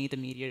really need the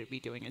media to be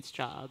doing its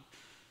job.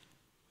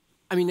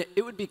 I mean,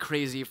 it would be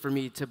crazy for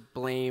me to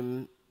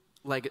blame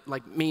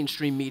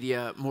mainstream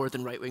media more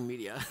than right-wing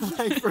media.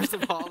 First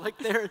of all,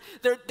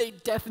 they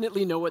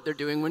definitely know what they're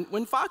doing.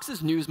 When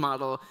Fox's news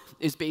model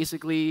is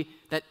basically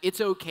that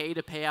it's okay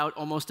to pay out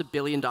almost $1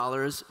 billion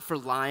for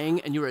lying,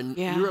 and you're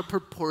a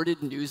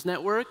purported news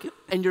network,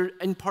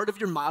 and part of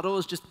your model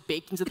is just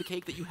baked into the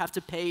cake that you have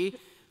to pay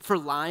for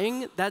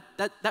lying, that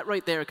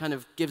right there kind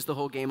of gives the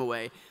whole game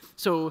away.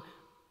 So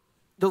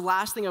the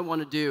last thing I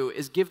want to do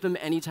is give them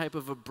any type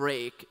of a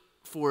break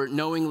for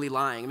knowingly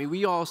lying. I mean,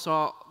 we all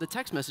saw the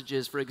text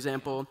messages, for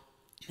example,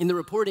 in the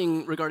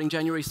reporting regarding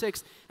January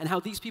 6th, and how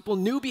these people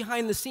knew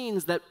behind the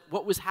scenes that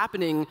what was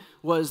happening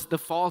was the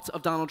fault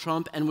of Donald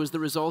Trump and was the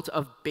result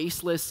of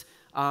baseless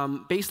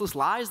baseless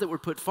lies that were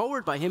put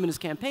forward by him and his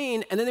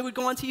campaign, and then they would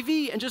go on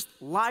TV and just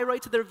lie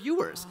right to their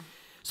viewers. Wow.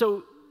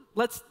 So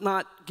let's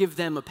not give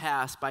them a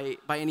pass by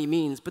any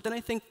means. But then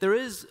I think there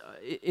is,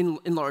 in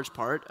large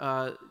part,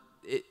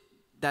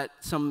 that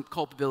some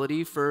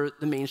culpability for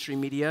the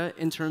mainstream media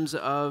in terms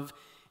of,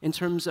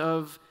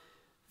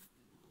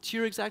 to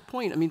your exact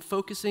point, I mean,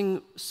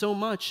 focusing so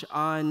much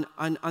on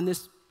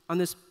this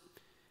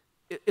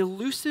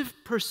elusive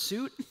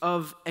pursuit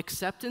of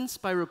acceptance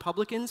by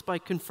Republicans by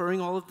conferring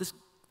all of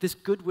this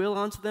goodwill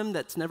onto them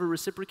that's never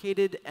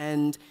reciprocated,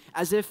 and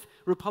as if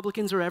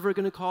Republicans are ever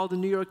going to call the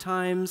New York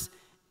Times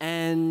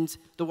and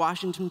the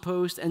Washington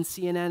Post and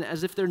CNN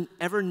as if they're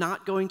ever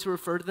not going to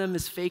refer to them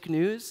as fake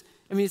news.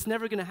 I mean, it's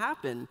never going to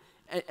happen.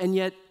 And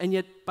yet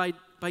by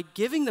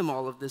giving them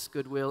all of this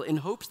goodwill in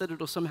hopes that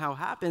it'll somehow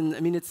happen, I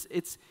mean,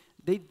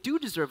 they do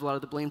deserve a lot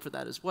of the blame for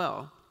that as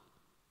well.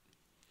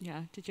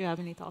 Yeah, did you have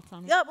any thoughts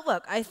on it? Yeah, but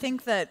look, I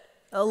think that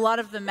a lot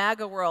of the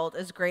MAGA world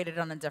is graded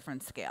on a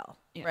different scale,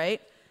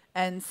 right?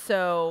 And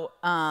so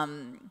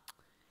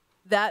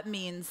that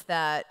means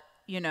that,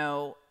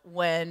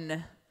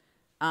 when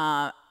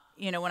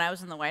I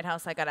was in the White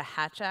House, I got a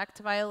Hatch Act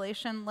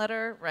violation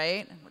letter,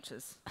 right? Which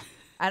is,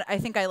 I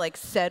think I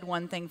said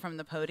one thing from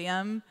the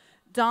podium.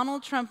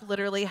 Donald Trump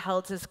literally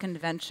held his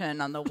convention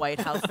on the White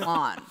House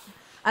lawn.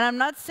 And I'm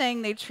not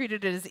saying they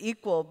treated it as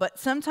equal, but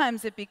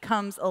sometimes it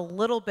becomes a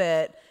little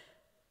bit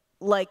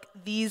like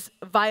these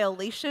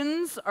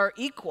violations are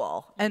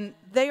equal, and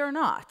they are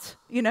not,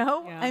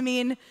 Yeah. I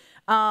mean,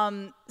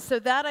 so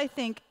that I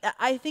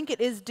think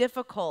it is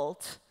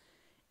difficult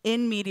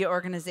in media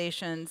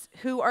organizations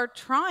who are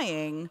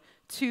trying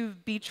to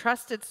be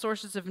trusted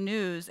sources of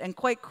news and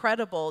quite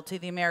credible to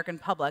the American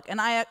public.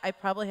 And I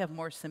probably have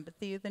more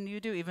sympathy than you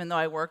do, even though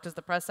I worked as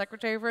the press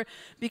secretary for it,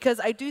 because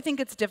I do think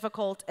it's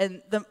difficult,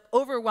 and the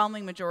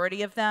overwhelming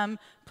majority of them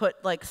put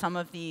some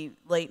of the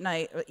late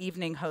night,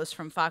 evening hosts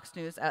from Fox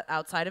News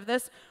outside of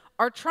this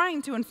are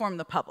trying to inform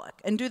the public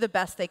and do the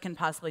best they can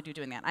possibly do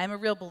doing that. I'm a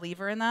real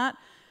believer in that.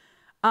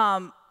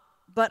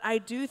 But I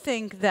do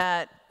think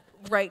that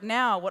right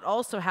now what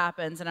also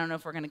happens, and I don't know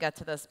if we're going to get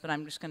to this, but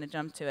I'm just going to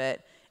jump to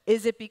it,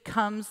 is it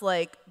becomes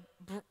like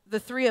the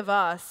three of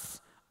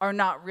us are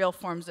not real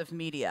forms of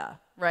media,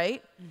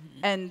 right? Mm-hmm.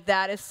 And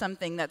that is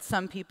something that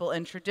some people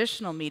in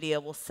traditional media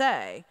will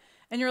say.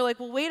 And you're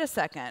like, well, wait a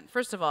second.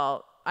 First of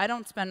all, I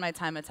don't spend my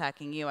time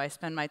attacking you. I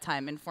spend my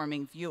time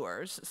informing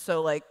viewers.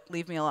 So,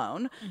 leave me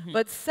alone. Mm-hmm.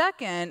 But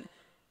second,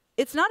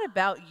 it's not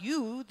about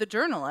you, the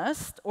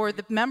journalist, or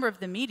the member of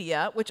the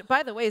media, which,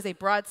 by the way, is a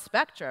broad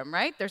spectrum,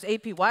 right? There's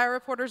AP Wire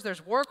reporters,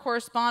 there's war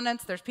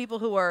correspondents, there's people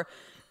who are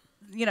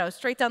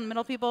straight down the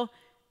middle people.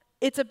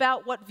 It's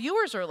about what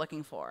viewers are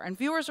looking for, and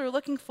viewers are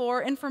looking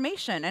for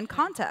information and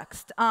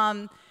context.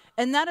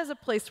 And that is a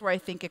place where I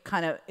think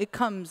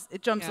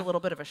it jumps a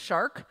little bit of a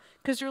shark,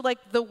 because you're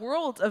like, the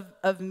world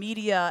of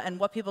media and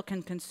what people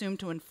can consume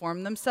to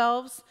inform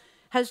themselves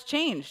has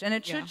changed, and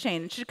it should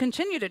change. It should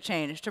continue to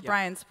change, to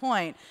Brian's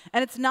point.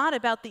 And it's not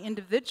about the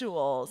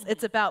individuals.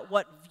 It's about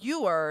what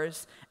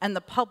viewers and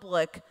the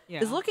public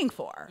is looking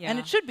for, and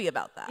it should be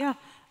about that. Yeah.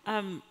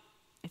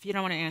 If you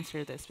don't want to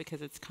answer this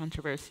because it's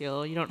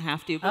controversial, you don't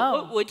have to, but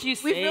what would you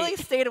say? We've really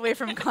stayed away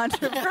from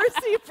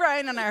controversy,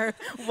 Brian, and our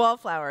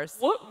wallflowers.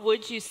 What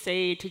would you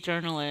say to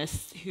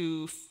journalists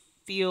who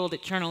feel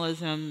that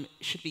journalism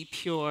should be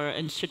pure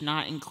and should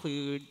not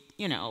include,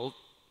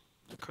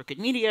 crooked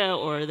media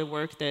or the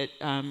work that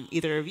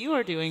either of you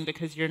are doing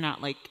because you're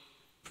not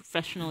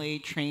professionally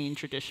trained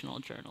traditional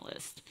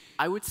journalist?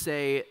 I would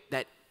say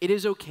that it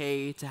is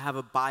okay to have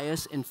a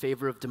bias in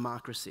favor of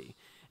democracy.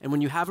 And when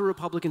you have a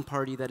Republican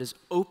Party that is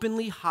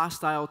openly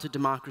hostile to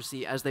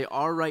democracy, as they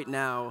are right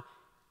now,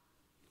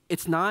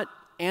 it's not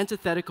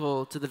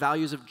antithetical to the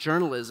values of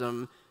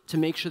journalism to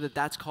make sure that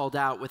that's called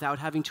out without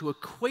having to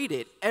equate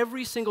it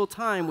every single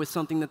time with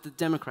something that the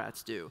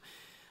Democrats do.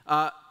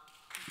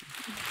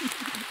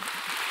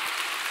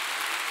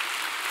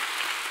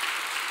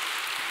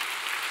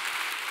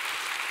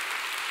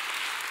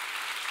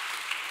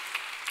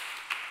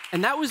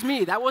 And that was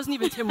me. That wasn't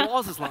even Tim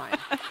Walz's line.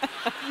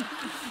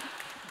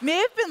 May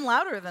have been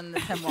louder than the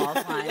Tim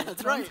Walz line. Yeah,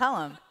 that's right. Don't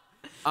tell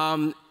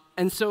him.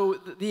 And so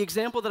the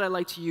example that I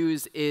like to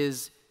use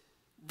is,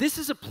 this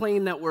is a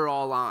plane that we're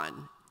all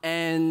on.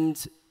 And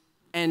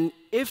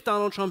if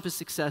Donald Trump is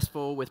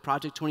successful with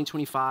Project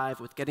 2025,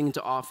 with getting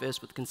into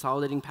office, with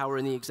consolidating power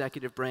in the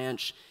executive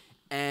branch,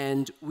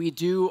 and we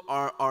do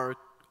our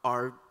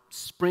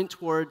sprint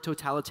toward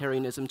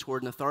totalitarianism,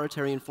 toward an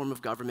authoritarian form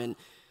of government,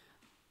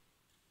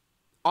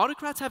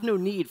 autocrats have no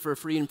need for a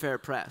free and fair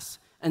press.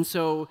 And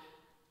so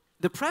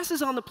the press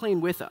is on the plane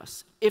with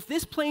us. If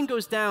this plane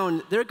goes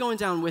down, they're going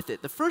down with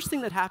it. The first thing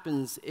that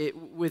happens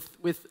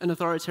with an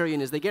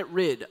authoritarian is they get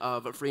rid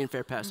of a free and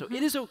fair press. Mm-hmm. So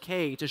it is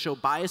okay to show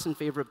bias in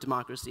favor of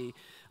democracy,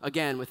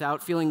 again,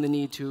 without feeling the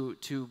need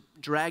to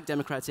drag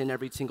Democrats in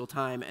every single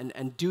time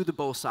and do the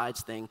both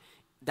sides thing.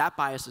 That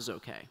bias is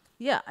okay.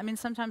 Yeah, I mean,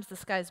 sometimes the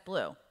sky's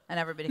blue, and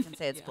everybody can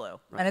say it's blue.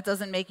 Right. And it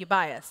doesn't make you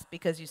biased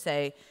because you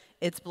say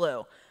it's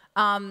blue.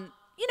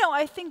 you know,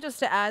 I think just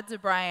to add to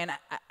Brian,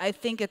 I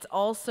think it's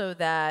also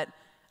that,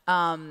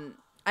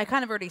 I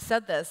kind of already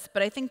said this,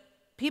 but I think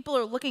people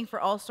are looking for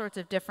all sorts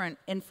of different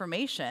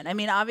information. I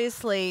mean,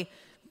 obviously,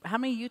 how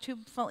many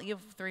YouTube followers? You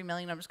have 3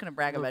 million. I'm just going to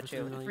brag about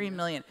you. 3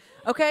 million.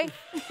 Okay?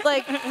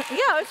 Like,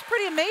 yeah, it's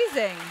pretty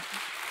amazing.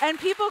 And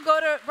people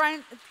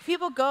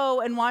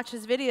go and watch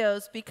his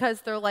videos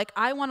because they're like,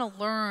 I want to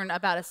learn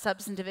about a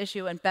substantive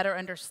issue and better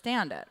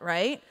understand it,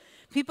 right?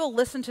 People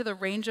listen to the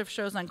range of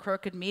shows on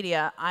Crooked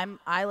Media.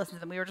 I listen to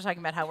them. We were just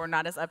talking about how we're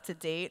not as up to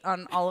date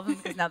on all of them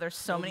because now there's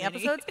so many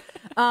episodes.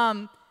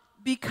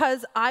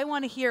 Because I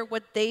want to hear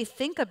what they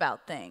think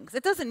about things.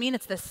 It doesn't mean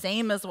it's the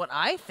same as what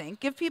I think.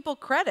 Give people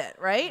credit,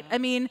 right? I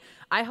mean,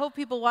 I hope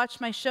people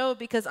watch my show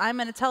because I'm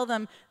going to tell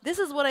them, this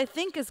is what I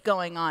think is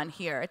going on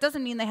here. It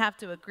doesn't mean they have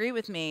to agree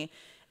with me.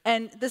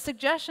 And the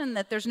suggestion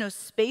that there's no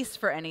space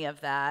for any of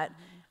that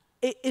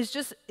is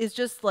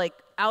just like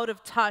out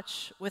of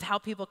touch with how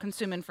people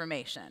consume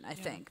information. I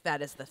think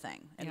that is the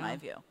thing, in my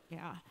view.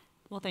 Yeah.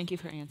 Well, thank you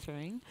for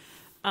answering.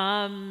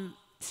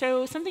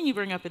 So something you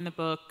bring up in the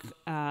book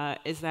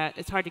is that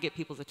it's hard to get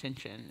people's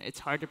attention. It's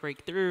hard to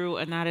break through,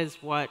 and that is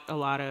what a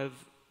lot of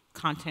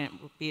content,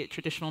 be it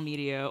traditional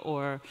media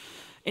or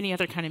any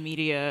other kind of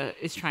media,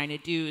 is trying to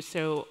do.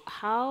 So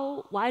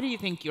why do you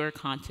think your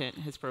content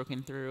has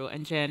broken through?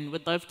 And Jen,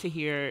 would love to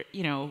hear,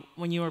 you know,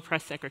 when you were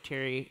press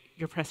secretary,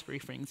 your press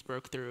briefings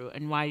broke through,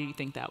 and why do you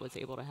think that was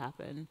able to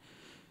happen?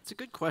 It's a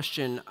good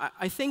question.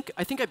 I think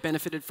I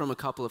benefited from a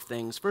couple of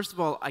things. First of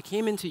all, I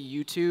came into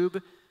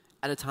YouTube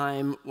at a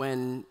time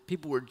when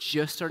people were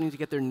just starting to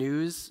get their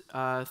news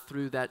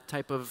through that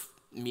type of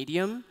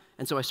medium.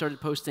 And so I started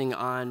posting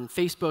on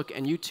Facebook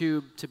and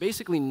YouTube to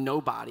basically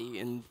nobody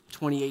in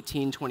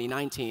 2018,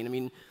 2019. I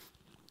mean,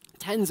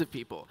 tens of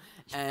people.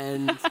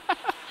 And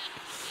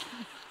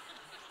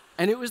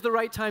and it was the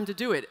right time to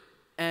do it.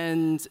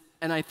 And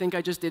I think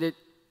I just did it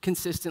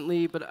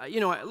consistently. But you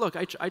know, look,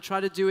 I try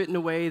to do it in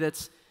a way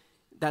that's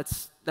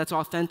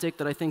authentic,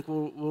 that I think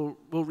will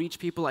reach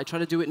people. I try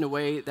to do it in a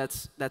way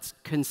that's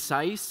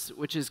concise,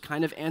 which is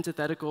kind of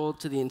antithetical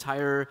to the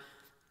entire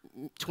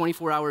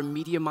 24-hour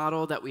media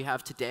model that we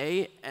have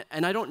today.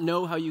 And I don't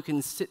know how you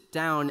can sit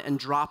down and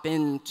drop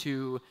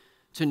into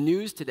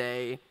news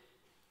today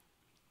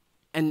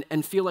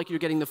and feel like you're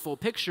getting the full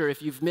picture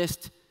if you've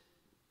missed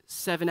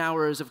 7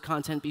 hours of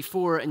content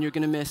before and you're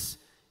going to miss,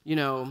 you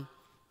know,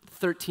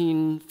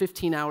 13,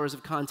 15 hours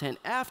of content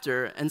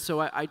after. And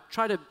so I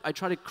try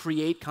to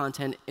create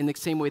content in the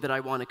same way that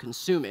I want to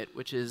consume it,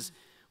 which is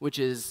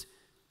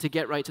to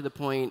get right to the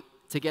point,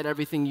 to get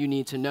everything you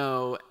need to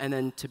know, and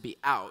then to be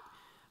out.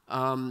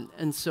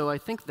 And so I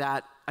think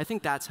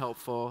that's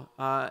helpful.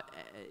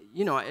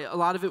 You know, a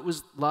lot of it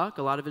was luck.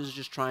 A lot of it is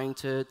just trying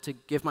to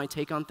give my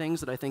take on things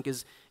that I think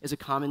is a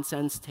common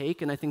sense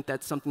take. And I think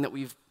that's something that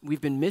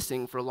we've been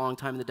missing for a long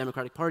time in the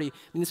Democratic Party.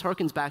 I mean, this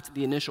harkens back to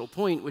the initial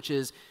point, which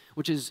is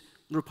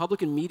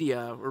Republican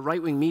media or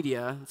right-wing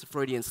media. It's a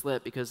Freudian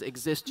slip because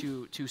exists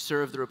to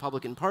serve the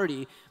Republican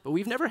Party. But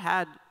we've never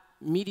had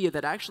media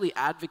that actually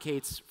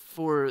advocates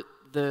for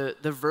the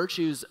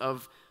virtues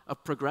of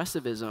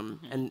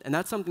progressivism, and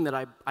that's something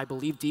that I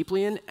believe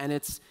deeply in, and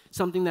it's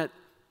something that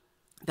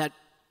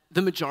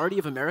the majority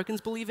of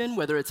Americans believe in,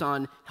 whether it's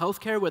on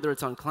healthcare, whether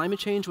it's on climate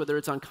change, whether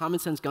it's on common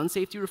sense gun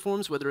safety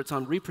reforms, whether it's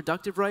on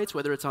reproductive rights,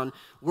 whether it's on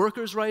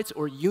workers' rights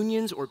or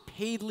unions or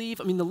paid leave.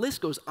 I mean, the list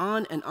goes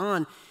on,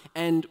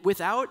 and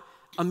without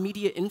a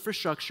media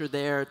infrastructure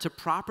there to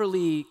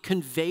properly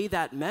convey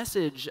that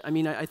message, I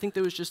mean, I think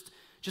there was just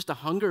a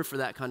hunger for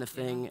that kind of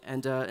thing.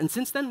 And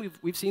since then,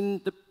 we've seen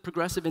the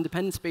progressive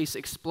independent space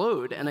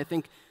explode, and I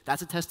think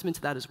that's a testament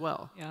to that as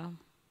well. Yeah.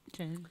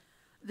 Jen.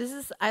 This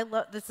is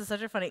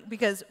such a funny,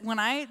 because when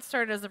I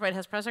started as the White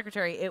House press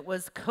secretary, it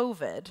was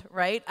COVID,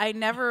 right? I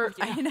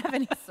didn't have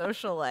any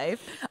social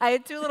life. I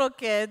had 2 little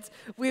kids.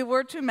 We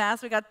wore 2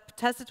 masks. We got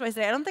tested twice a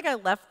day. I don't think I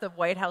left the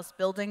White House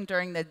building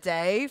during the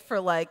day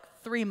for like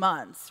 3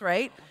 months,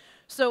 right?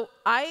 So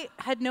I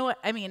had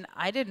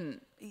I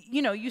didn't,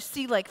 you know, you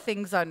see like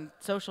things on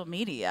social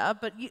media,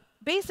 but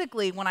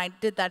basically when I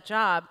did that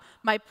job,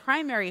 my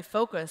primary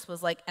focus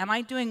was like, am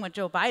I doing what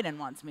Joe Biden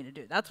wants me to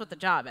do? That's what the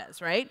job is,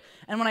 right?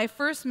 And when I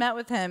first met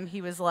with him,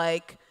 he was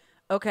like,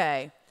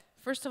 okay,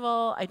 first of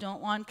all, I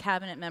don't want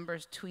cabinet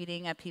members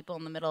tweeting at people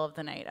in the middle of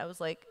the night. I was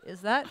like,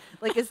 is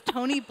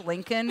Tony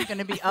Blinken going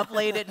to be up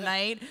late at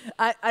night?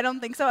 I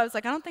don't think so. I was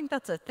like, I don't think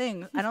that's a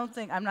thing.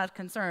 I'm not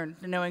concerned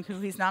knowing who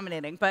he's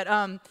nominating.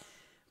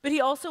 But he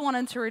also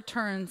wanted to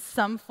return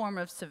some form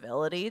of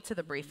civility to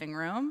the briefing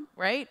room,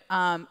 right?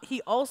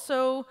 He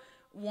also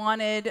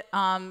wanted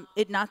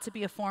it not to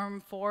be a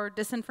forum for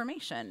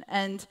disinformation.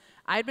 And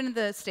I'd been in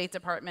the State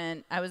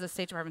Department. I was a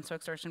State Department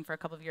spokesperson for a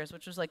couple of years,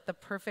 which was like the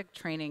perfect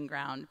training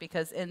ground,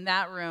 because in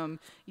that room,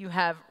 you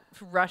have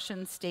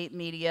Russian state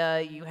media,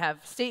 you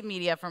have state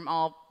media from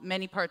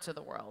many parts of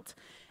the world.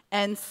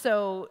 And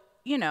so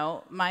you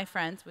know, my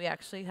friends, we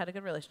actually had a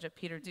good relationship.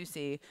 Peter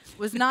Ducey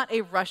was not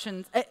a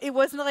Russian. It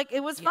wasn't like,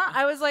 it was fine.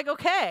 I was like,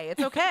 okay,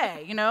 it's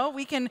okay. You know,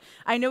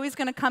 I know he's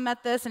going to come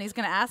at this and he's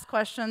going to ask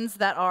questions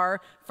that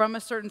are from a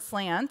certain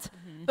slant,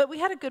 but we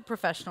had a good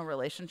professional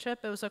relationship.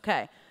 It was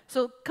okay.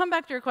 So come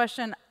back to your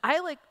question.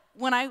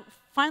 When I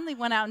finally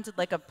went out and did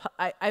like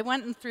I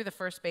went and threw the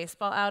first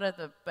baseball out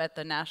at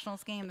the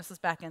Nationals game. This was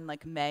back in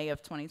like May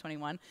of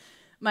 2021.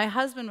 My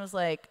husband was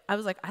like, I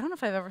was like, I don't know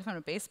if I've ever thrown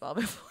a baseball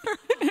before.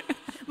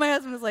 My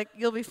husband was like,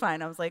 you'll be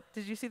fine. I was like,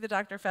 did you see the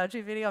Dr.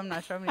 Fauci video? I'm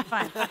not sure I'm going to be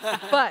fine.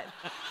 But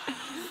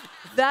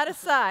that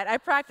aside, I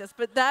practiced.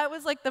 But that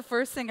was like the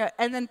first thing.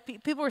 And then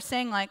people were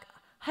saying like,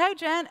 hi,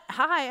 Jen,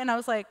 hi. And I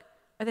was like,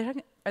 are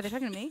they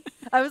talking to me?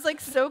 I was like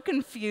so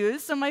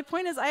confused. So my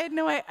point is, I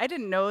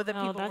didn't know that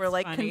people were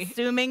like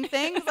consuming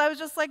things. I was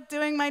just like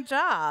doing my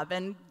job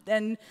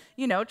and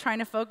you know, trying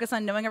to focus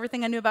on knowing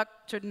everything I knew about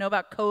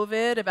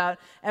COVID, about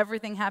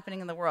everything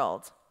happening in the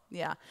world.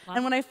 Yeah. Wow.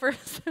 And when I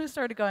first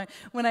started going,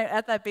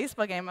 at that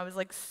baseball game, I was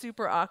like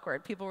super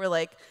awkward. People were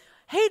like,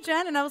 hey,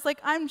 Jen. And I was like,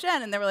 I'm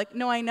Jen. And they were like,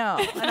 no, I know.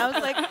 And I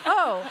was like,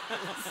 oh.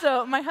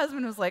 So my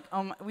husband was like,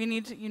 oh, you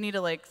need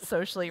to like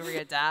socially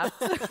readapt.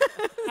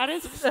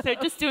 So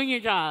just doing your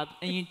job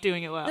and you're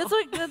doing it well. That's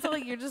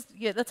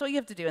what you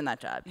have to do in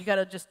that job. You got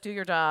to just do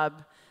your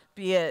job,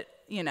 be it,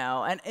 you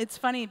know. And it's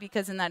funny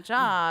because in that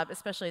job,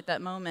 especially at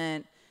that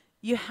moment,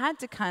 you had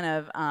to kind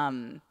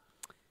of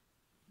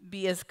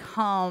be as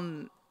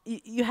calm.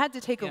 You had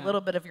to take a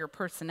little bit of your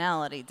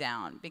personality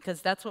down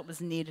because that's what was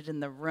needed in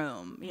the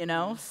room, you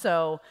know?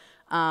 So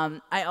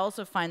I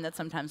also find that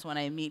sometimes when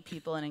I meet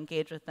people and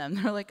engage with them,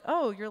 they're like,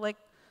 oh, you're like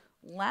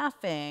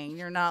laughing.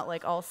 You're not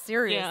like all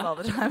serious all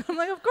the time. I'm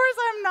like, of course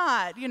I'm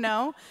not, you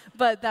know?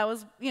 But that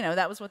was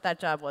what that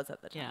job was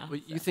at the time. Yeah.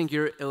 Well, you think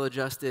you're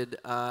ill-adjusted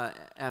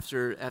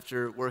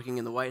after working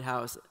in the White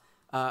House.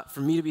 For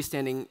me to be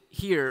standing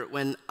here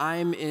when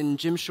I'm in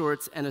gym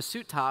shorts and a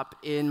suit top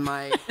in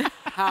my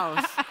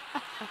house,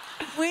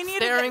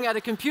 staring at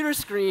a computer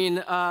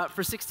screen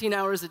for 16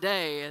 hours a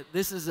day,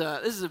 this is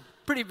a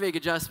pretty big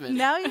adjustment.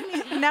 Now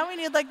we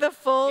need like the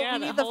full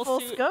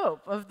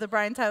scope of the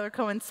Brian Tyler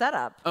Cohen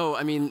setup. Oh,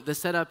 I mean, the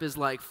setup is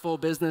like full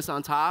business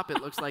on top.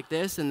 It looks like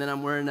this, and then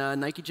I'm wearing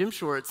Nike gym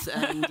shorts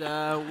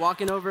and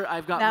walking over.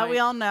 We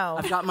all know.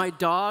 I've got my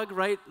dog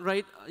right,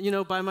 you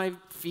know, by my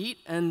feet,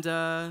 and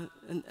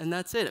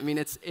that's it. I mean,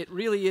 it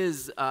really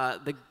is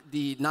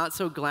the not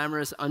so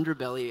glamorous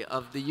underbelly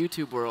of the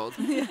YouTube world.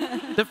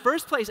 The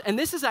first place, and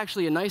this is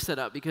actually a nice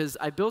setup because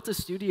I built a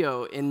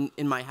studio in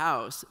my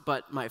house,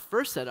 but my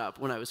first setup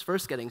when I was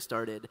first getting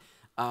started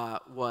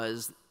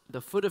was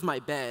the foot of my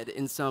bed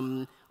in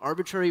some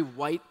arbitrary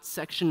white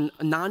section,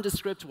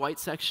 nondescript white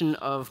section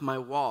of my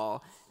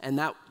wall, and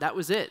that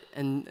was it.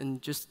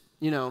 And just,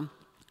 you know,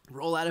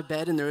 roll out of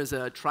bed and there was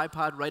a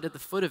tripod right at the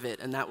foot of it,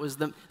 and that was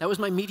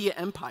my media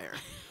empire.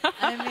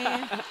 I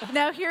mean,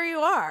 now here you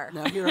are.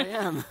 Now here I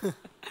am.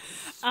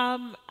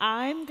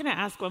 I'm going to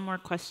ask one more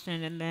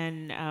question, and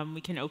then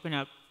we can open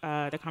up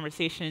the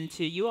conversation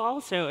to you all.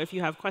 So if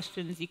you have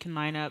questions, you can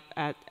line up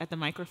at the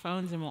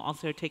microphones, and we'll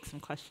also take some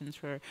questions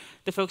for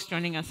the folks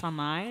joining us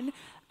online.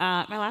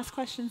 My last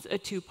question's a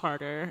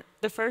two-parter.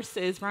 The first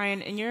is,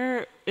 Brian,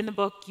 in the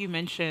book, you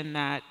mentioned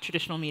that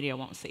traditional media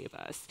won't save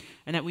us,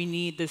 and that we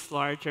need this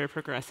larger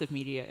progressive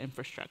media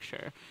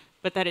infrastructure,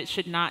 but that it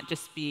should not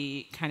just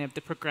be kind of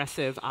the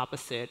progressive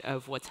opposite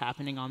of what's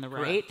happening on the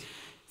right. Correct.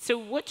 So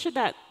what should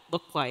that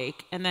look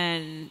like? And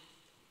then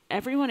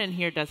everyone in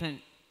here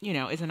isn't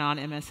on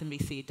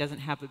MSNBC, doesn't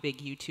have a big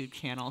YouTube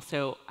channel.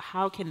 So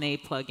how can they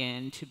plug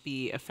in to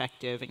be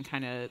effective and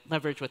kind of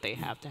leverage what they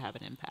have to have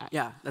an impact?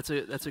 Yeah, that's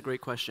a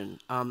great question.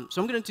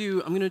 So I'm gonna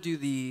do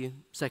the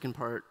second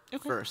part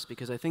first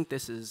because I think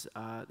this is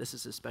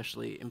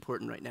especially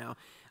important right now.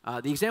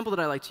 The example that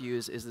I like to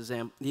use is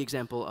the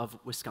example of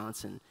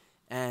Wisconsin,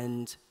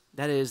 and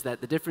that is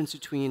that the difference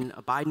between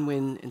a Biden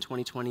win in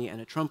 2020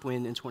 and a Trump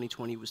win in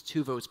 2020 was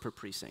 2 votes per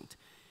precinct.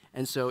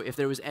 And so if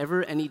there was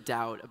ever any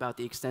doubt about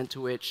the extent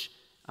to which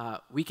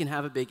we can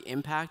have a big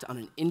impact on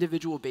an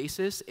individual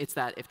basis, it's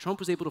that if Trump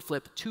was able to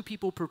flip 2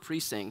 people per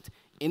precinct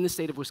in the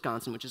state of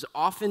Wisconsin, which is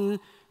often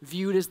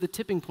viewed as the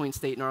tipping point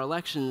state in our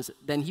elections,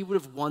 then he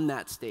would have won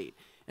that state.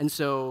 And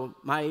so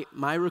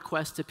my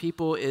request to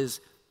people is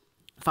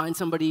find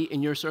somebody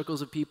in your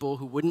circles of people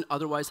who wouldn't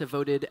otherwise have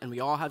voted, and we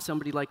all have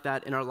somebody like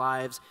that in our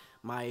lives.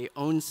 My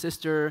own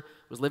sister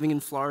was living in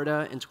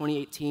Florida in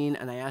 2018,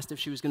 and I asked if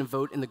she was going to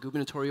vote in the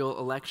gubernatorial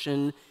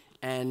election,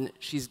 and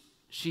she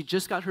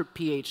just got her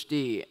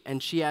PhD,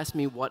 and she asked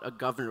me what a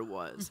governor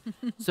was.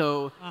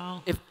 So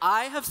if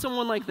I have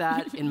someone like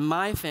that in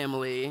my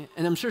family,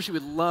 and I'm sure she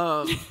would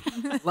love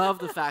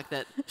the fact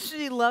that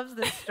she loves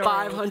this story.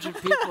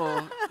 500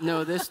 people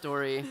know this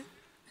story.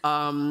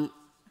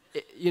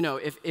 You know,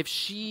 if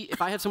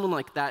I have someone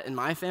like that in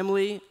my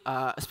family,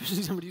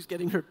 especially somebody who's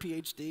getting her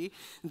PhD,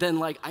 then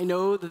like I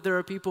know that there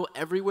are people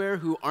everywhere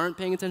who aren't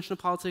paying attention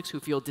to politics, who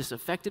feel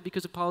disaffected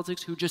because of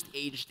politics, who just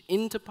aged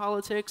into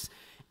politics,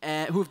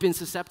 who've been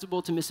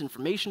susceptible to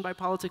misinformation by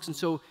politics, and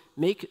so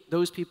make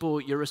those people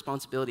your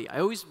responsibility. I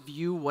always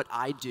view what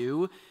I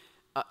do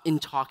in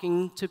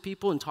talking to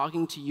people and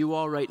talking to you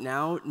all right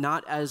now,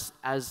 not as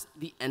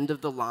the end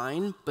of the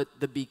line, but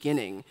the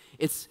beginning.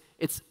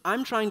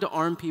 I'm trying to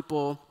arm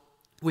people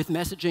with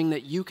messaging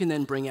that you can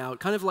then bring out,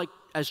 kind of like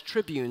as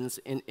tribunes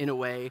in a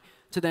way,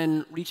 to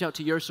then reach out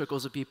to your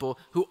circles of people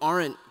who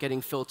aren't getting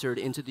filtered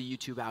into the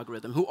YouTube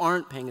algorithm, who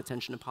aren't paying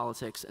attention to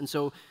politics. And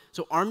so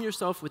arm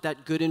yourself with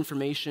that good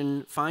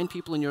information, find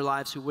people in your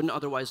lives who wouldn't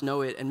otherwise know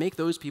it, and make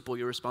those people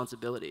your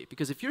responsibility.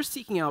 Because if you're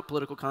seeking out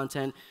political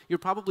content, you're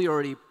probably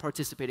already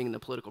participating in the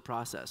political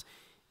process.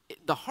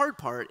 The hard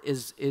part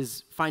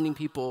is finding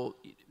people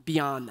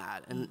beyond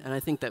that, and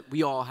I think that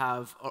we all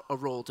have a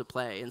role to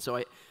play. And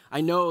so I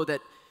know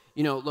that,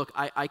 look,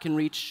 I can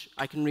reach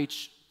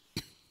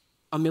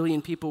 1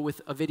 million people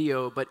with a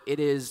video, but it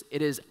is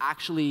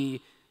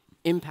actually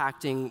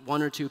impacting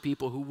 1 or 2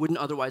 people who wouldn't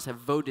otherwise have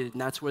voted, and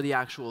that's where the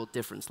actual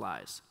difference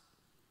lies.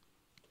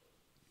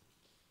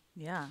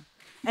 Yeah.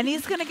 And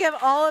he's going to give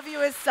all of you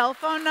his cell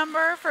phone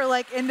number for,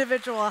 like,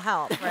 individual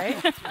help,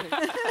 right?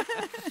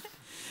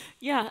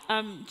 Yeah.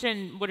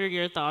 Jen, what are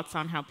your thoughts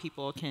on how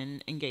people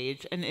can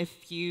engage? And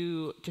if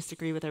you just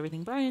agree with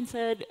everything Brian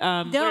said,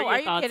 no, are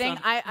you kidding?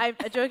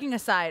 Joking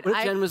aside. What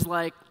if Jen was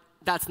like,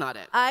 that's not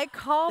it? I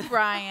call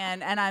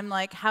Brian, and I'm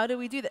like, how do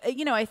we do that?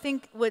 I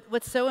think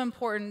what's so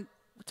important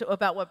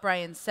about what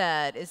Brian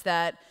said is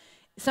that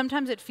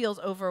sometimes it feels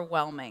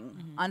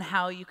overwhelming on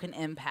how you can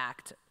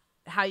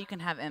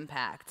have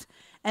impact.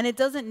 And it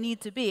doesn't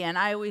need to be. And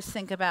I always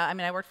think about,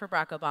 I worked for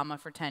Barack Obama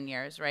for 10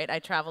 years, right? I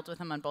traveled with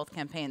him on both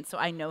campaigns, so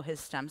I know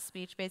his stump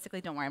speech, basically.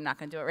 Don't worry, I'm not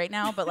going to do it right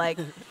now, but like...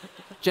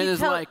 Jen is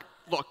like,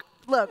 look.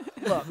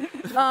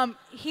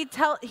 He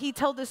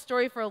told this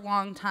story for a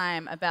long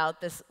time about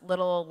this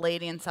little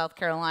lady in South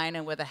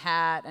Carolina with a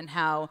hat and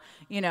how,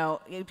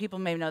 people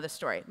may know the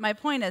story. My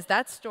point is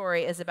that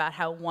story is about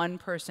how one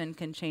person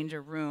can change a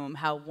room,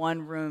 how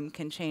one room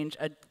can change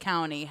a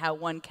county, how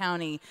one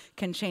county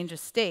can change a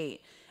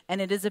state. And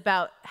it is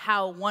about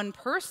how one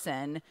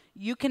person,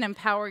 you can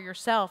empower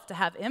yourself to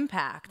have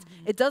impact.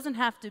 It doesn't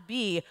have to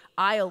be,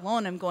 I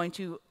alone am going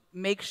to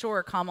make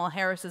sure Kamala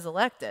Harris is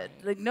elected.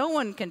 Like, no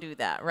one can do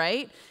that,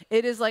 right?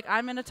 It is like,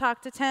 I'm going to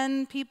talk to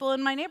 10 people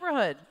in my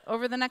neighborhood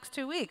over the next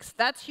 2 weeks.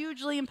 That's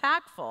hugely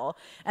impactful.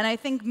 And I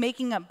think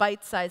making it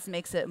bite-sized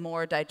makes it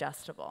more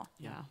digestible.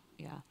 Yeah.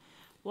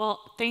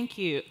 Well, thank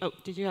you. Oh,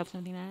 did you have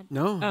something to add?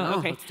 No,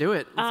 okay. Let's do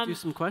it. Let's do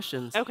some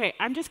questions. Okay,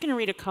 I'm just going to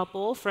read a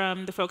couple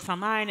from the folks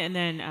online, and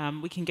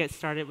then we can get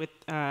started with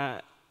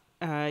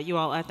you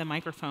all at the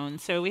microphone.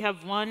 So we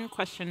have one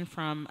question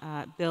from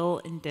Bill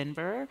in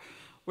Denver.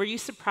 Were you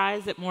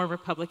surprised that more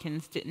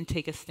Republicans didn't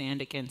take a stand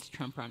against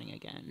Trump running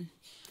again?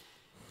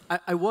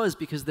 I was,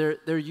 because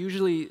they're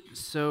usually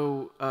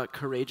so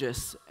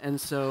courageous,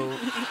 and so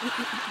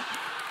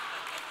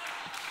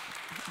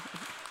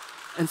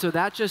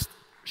that just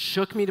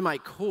shook me to my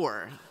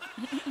core.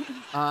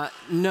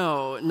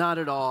 No, not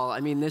at all.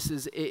 This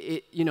is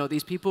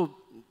these people,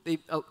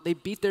 they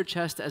beat their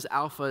chest as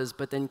alphas,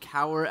 but then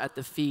cower at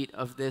the feet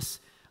of this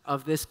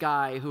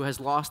guy who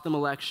has lost them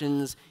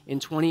elections in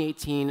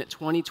 2018,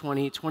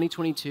 2020,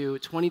 2022,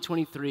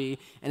 2023,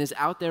 and is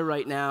out there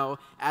right now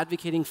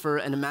advocating for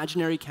an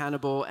imaginary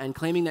cannibal and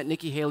claiming that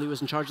Nikki Haley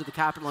was in charge of the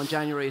Capitol on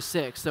January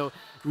 6th. So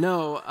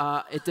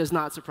no, it does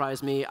not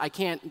surprise me. I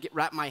can't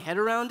wrap my head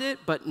around it,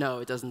 but no,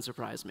 it doesn't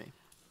surprise me.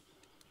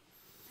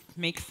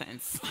 Makes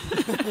sense.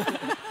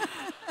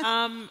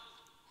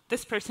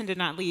 This person did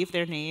not leave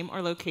their name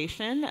or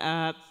location,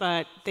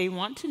 but they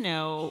want to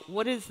know,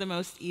 what is the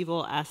most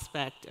evil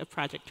aspect of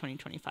Project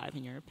 2025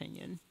 in your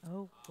opinion?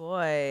 Oh,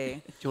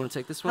 boy. Do you want to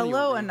take this one?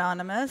 Hello,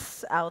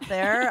 Anonymous out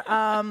there.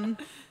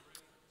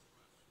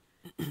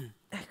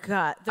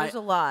 God, there's a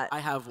lot. I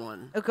have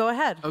one. Oh, go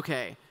ahead.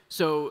 Okay,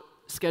 so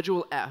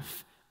Schedule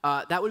F.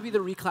 That would be the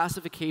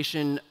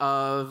reclassification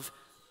of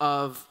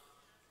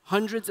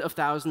hundreds of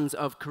thousands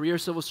of career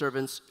civil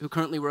servants who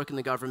currently work in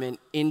the government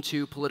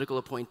into political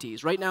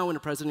appointees. Right now, when a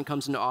president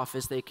comes into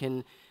office, they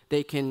can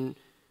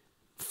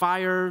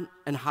fire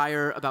and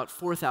hire about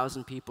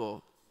 4,000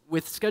 people.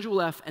 With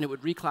Schedule F, and it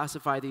would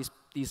reclassify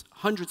these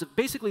hundreds of,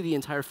 basically the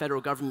entire federal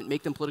government,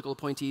 make them political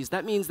appointees.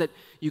 That means that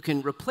you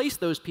can replace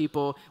those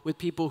people with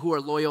people who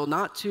are loyal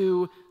not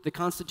to the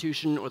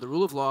Constitution or the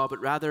rule of law,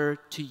 but rather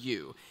to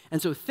you.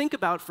 And so think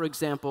about, for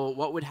example,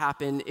 what would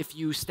happen if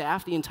you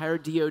staff the entire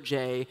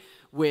DOJ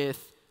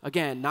with,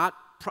 again, not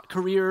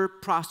career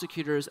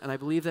prosecutors, and I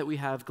believe that we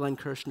have Glenn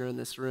Kirshner in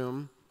this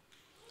room.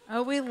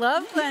 Oh, we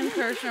love Glenn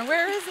Kirshner.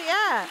 Where is he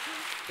at?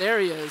 There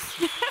he is.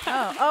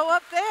 Oh,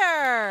 up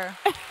there.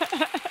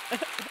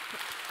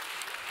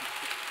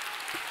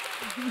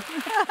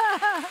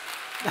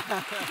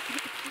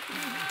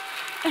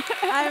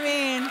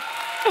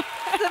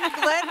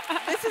 Glenn,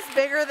 this is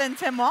bigger than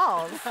Tim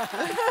Walz.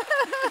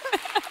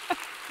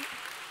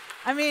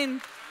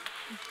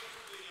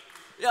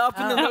 Yeah, up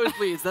in the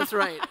nosebleeds, that's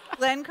right.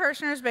 Glenn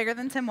Kirshner is bigger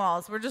than Tim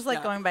Walz. We're just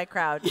going by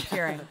crowd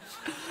cheering.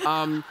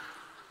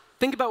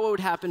 think about what would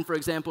happen, for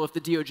example, if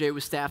the DOJ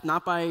was staffed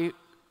not by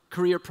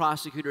career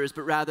prosecutors,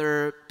 but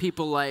rather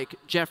people like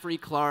Jeffrey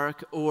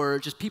Clark or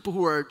just people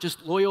who are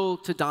just loyal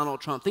to Donald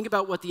Trump. Think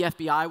about what the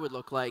FBI would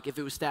look like if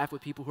it was staffed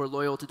with people who are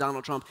loyal to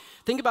Donald Trump.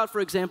 Think about, for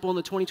example, in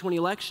the 2020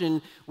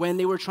 election when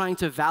they were trying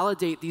to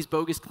validate these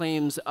bogus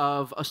claims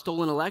of a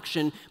stolen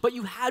election, but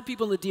you had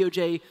people in the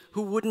DOJ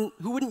who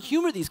wouldn't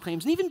humor these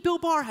claims. And even Bill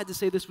Barr had to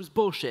say this was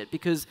bullshit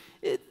because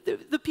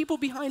the people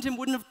behind him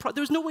wouldn't have,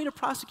 there was no way to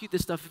prosecute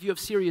this stuff if you have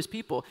serious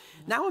people.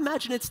 Now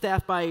imagine it's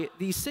staffed by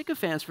these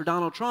sycophants for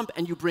Donald Trump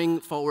and you bring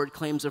forward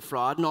claims of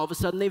fraud, and all of a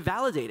sudden they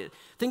validate it.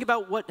 Think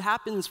about what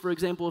happens, for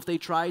example, if they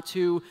try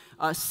to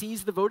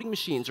seize the voting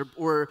machines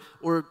or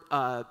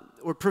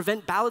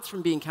prevent ballots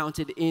from being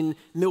counted in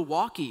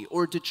Milwaukee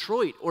or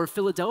Detroit or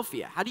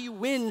Philadelphia. How do you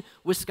win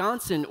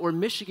Wisconsin or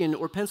Michigan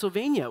or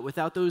Pennsylvania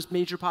without those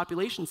major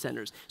population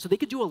centers? So they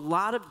could do a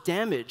lot of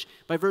damage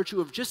by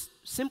virtue of just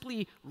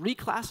simply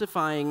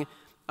reclassifying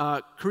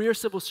career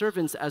civil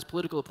servants as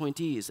political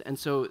appointees. And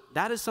so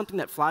that is something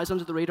that flies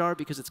under the radar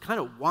because it's kind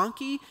of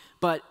wonky,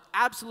 but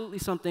absolutely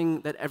something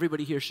that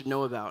everybody here should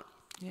know about.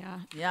 Yeah.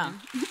 Yeah.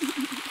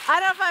 I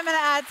don't know if I'm going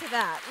to add to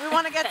that. We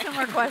want to get some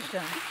more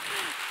questions.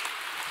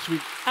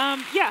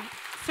 Yeah.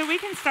 So we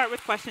can start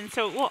with questions.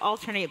 So we'll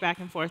alternate back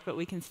and forth, but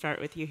we can start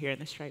with you here in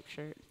the striped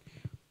shirt.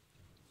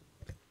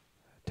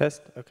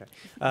 Test? Okay.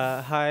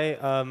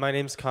 Hi, my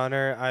name's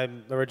Connor.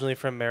 I'm originally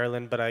from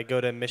Maryland, but I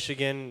go to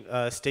Michigan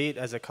State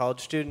as a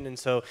college student, and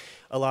so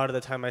a lot of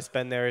the time I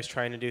spend there is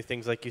trying to do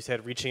things like you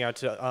said, reaching out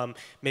to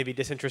maybe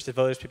disinterested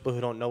voters, people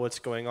who don't know what's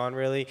going on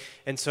really.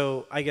 And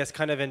so I guess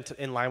kind of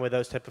in line with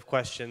those type of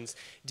questions,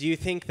 do you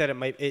think that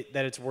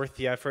that it's worth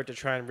the effort to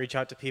try and reach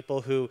out to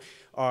people who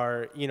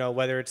are, you know,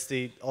 whether it's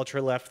the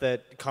ultra left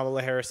that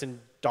Kamala Harris and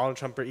Donald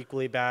Trump are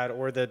equally bad,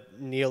 or the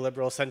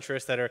neoliberal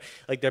centrists that are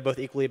like they're both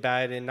equally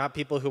bad, and not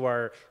people who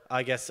are,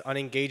 I guess,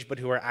 unengaged but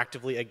who are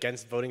actively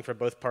against voting for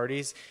both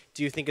parties?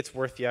 Do you think it's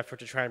worth the effort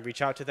to try and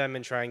reach out to them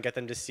and try and get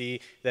them to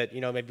see that,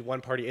 you know, maybe one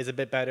party is a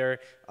bit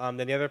better than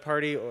the other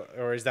party,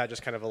 or is that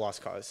just kind of a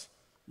lost cause?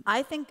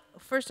 I think,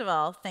 first of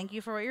all, thank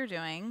you for what you're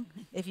doing.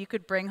 If you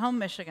could bring home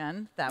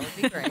Michigan, that would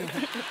be great.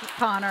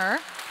 Connor.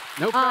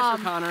 No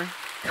pressure, Connor.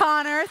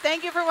 Connor,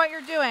 thank you for what you're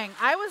doing.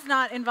 I was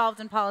not involved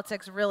in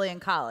politics really in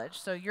college,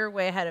 so you're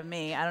way ahead of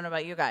me. I don't know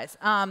about you guys.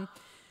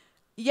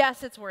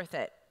 Yes, it's worth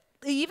it.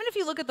 Even if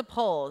you look at the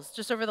polls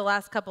just over the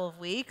last couple of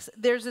weeks,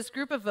 there's this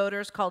group of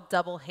voters called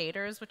double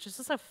haters, which is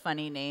just a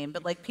funny name,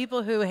 but like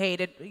people who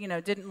hated, you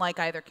know, didn't like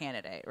either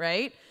candidate,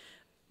 right?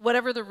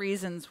 Whatever the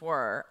reasons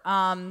were.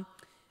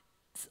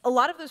 A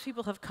lot of those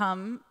people have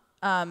come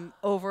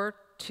over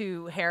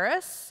to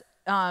Harris.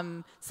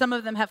 Some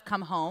of them have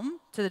come home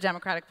to the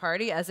Democratic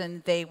Party, as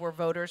in they were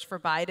voters for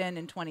Biden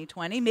in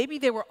 2020. Maybe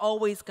they were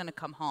always going to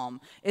come home.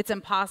 It's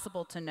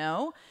impossible to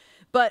know.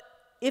 But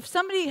if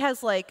somebody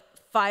has like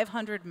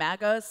 500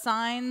 MAGA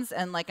signs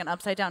and like an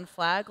upside down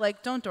flag,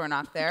 like don't door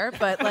knock there.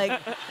 But like,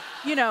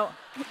 you know,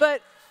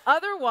 but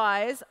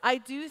otherwise, I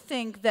do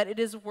think that it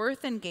is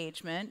worth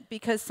engagement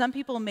because some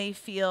people may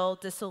feel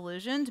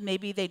disillusioned.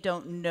 Maybe they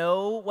don't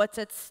know what's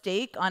at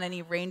stake on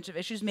any range of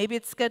issues. Maybe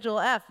it's Schedule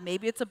F.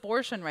 Maybe it's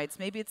abortion rights.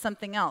 Maybe it's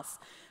something else.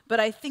 But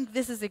I think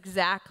this is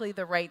exactly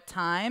the right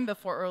time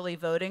before early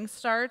voting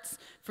starts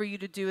for you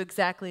to do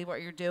exactly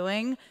what you're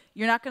doing.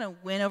 You're not going to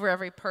win over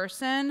every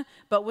person,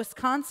 but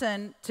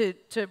Wisconsin, to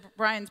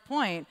Brian's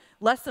point,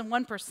 less than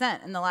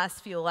 1% in the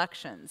last few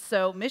elections.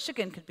 So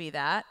Michigan could be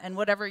that, and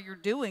whatever you're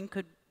doing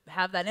could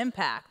have that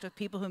impact with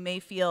people who may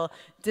feel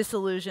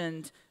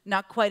disillusioned,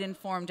 not quite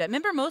informed yet.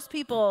 Remember, most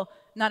people,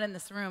 not in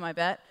this room, I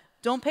bet,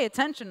 don't pay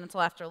attention until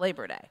after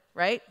Labor Day,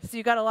 right? So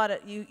you got a lot of,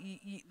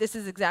 this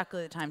is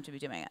exactly the time to be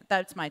doing it.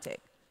 That's my take.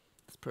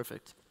 That's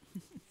perfect.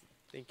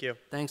 Thank you.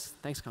 Thanks,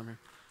 Connor.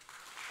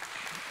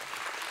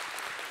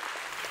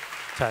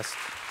 Test.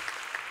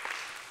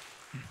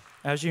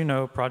 As you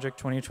know, Project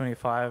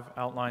 2025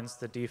 outlines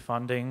the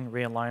defunding,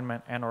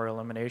 realignment, and/or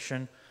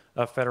elimination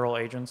of federal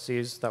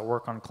agencies that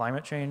work on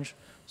climate change,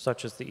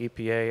 such as the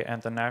EPA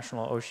and the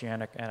National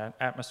Oceanic and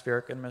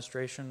Atmospheric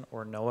Administration,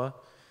 or NOAA.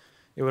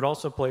 It would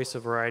also place a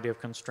variety of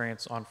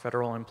constraints on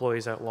federal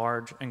employees at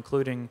large,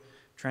 including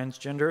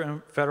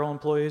transgender federal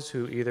employees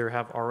who either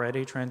have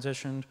already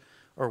transitioned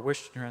or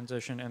wish to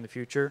transition in the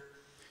future.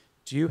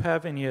 Do you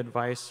have any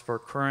advice for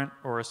current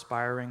or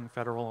aspiring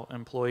federal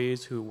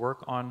employees who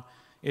work on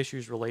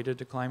issues related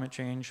to climate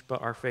change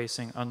but are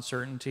facing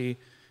uncertainty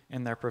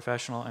in their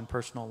professional and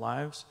personal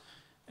lives?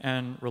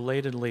 And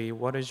relatedly,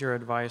 what is your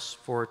advice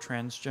for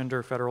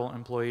transgender federal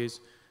employees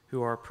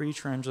who are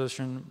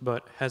pre-transition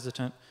but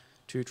hesitant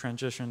to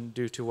transition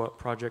due to what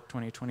Project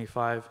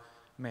 2025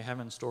 may have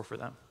in store for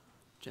them?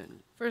 Jen.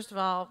 First of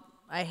all,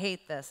 I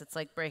hate this. It's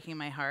like breaking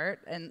my heart,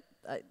 and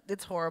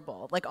it's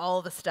horrible. Like all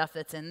of the stuff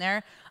that's in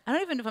there. I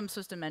don't even know if I'm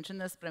supposed to mention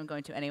this, but I'm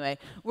going to anyway.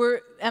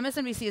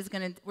 MSNBC is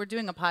we're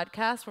doing a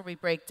podcast where we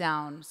break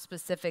down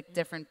specific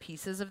different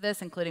pieces of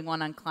this, including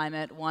one on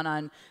climate, one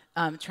on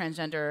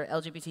transgender,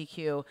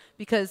 LGBTQ,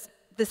 because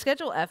the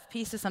Schedule F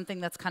piece is something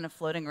that's kind of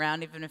floating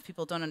around, even if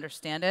people don't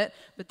understand it.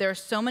 But there are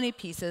so many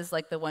pieces,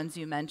 like the ones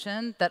you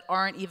mentioned, that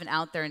aren't even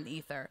out there in the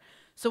ether.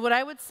 So what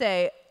I would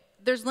say,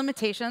 there's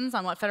limitations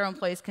on what federal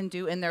employees can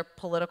do in their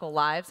political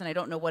lives, and I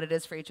don't know what it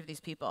is for each of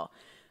these people.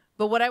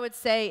 But what I would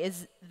say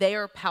is they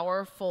are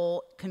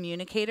powerful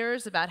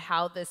communicators about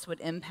how this would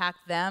impact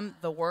them,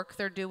 the work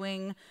they're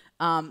doing,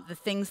 the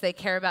things they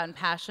care about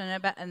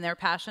and they're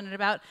passionate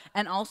about,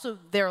 and also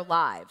their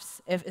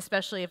lives,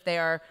 especially if they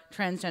are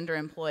transgender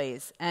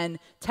employees, and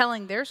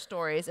telling their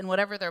stories and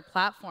whatever their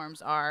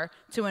platforms are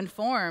to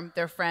inform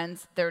their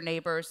friends, their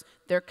neighbors,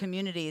 their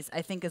communities,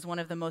 I think is one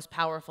of the most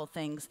powerful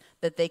things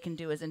that they can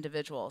do as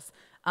individuals.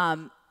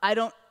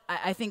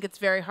 I think it's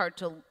very hard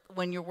to,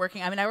 when you're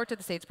working, I mean, I worked at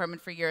the State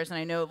Department for years, and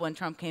I know when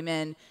Trump came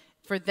in,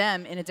 for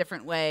them, in a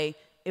different way,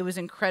 it was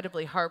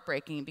incredibly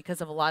heartbreaking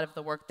because of a lot of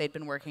the work they'd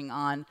been working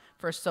on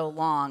for so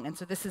long. And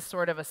so this is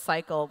sort of a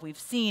cycle we've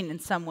seen in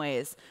some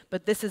ways,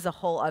 but this is a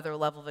whole other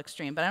level of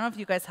extreme. But I don't know if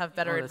you guys have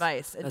better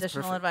advice,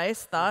 additional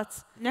advice,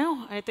 thoughts?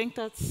 No, I think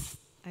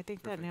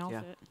that nails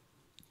it.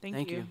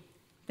 Thank you.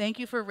 Thank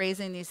you for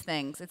raising these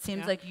things. It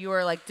seems like you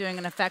are like doing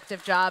an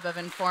effective job of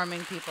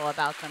informing people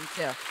about them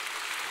too.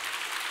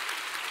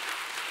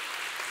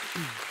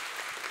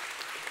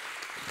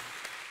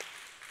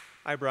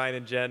 Hi, Brian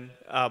and Jen.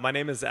 My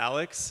name is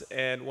Alex,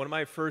 and one of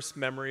my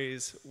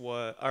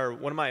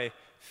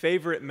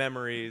favorite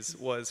memories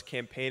was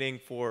campaigning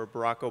for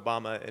Barack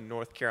Obama in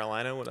North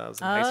Carolina when I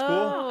was in high school.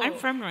 Oh, I'm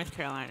from North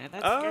Carolina.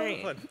 That's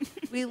great. Fun.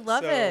 We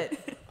love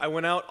it. I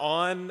went out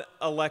on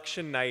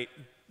election night,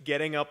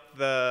 getting up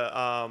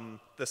the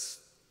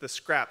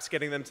scraps,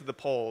 getting them to the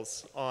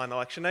polls on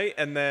election night,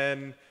 and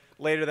then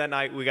later that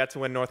night we got to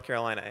win North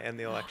Carolina and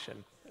the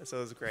election. So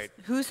it was great.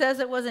 Who says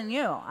it wasn't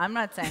you? I'm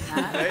not saying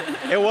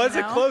that. It was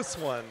a close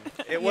one.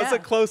 It was a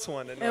close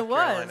one in North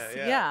Carolina.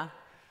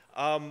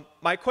 Yeah.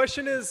 My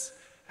question is,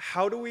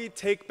 how do we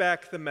take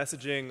back the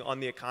messaging on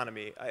the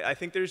economy? I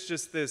think there's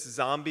just this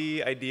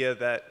zombie idea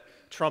that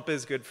Trump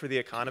is good for the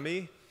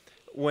economy,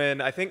 when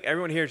I think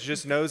everyone here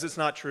just knows it's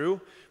not true,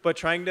 but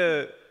trying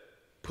to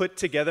put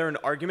together an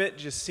argument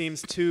just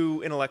seems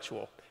too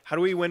intellectual. How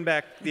do we win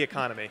back the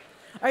economy?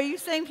 Are you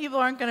saying people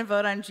aren't going to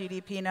vote on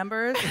GDP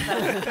numbers? Is that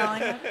what you're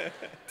telling us?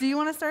 Do you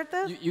want to start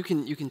this? You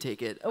can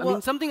take it. I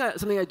mean, something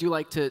I do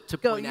like to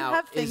point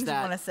out is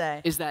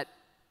that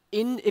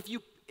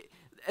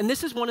and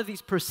this is one of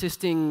these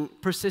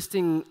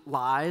persisting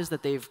lies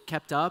that they've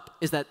kept up,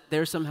 is that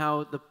they're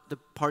somehow the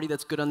party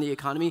that's good on the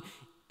economy.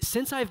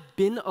 Since I've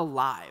been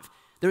alive,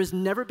 there has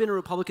never been a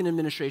Republican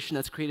administration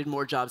that's created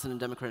more jobs than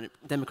a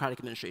Democratic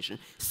administration.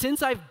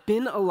 Since I've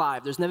been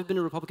alive, there's never been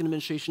a Republican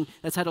administration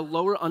that's had a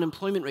lower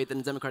unemployment rate than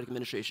a Democratic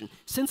administration.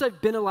 Since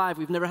I've been alive,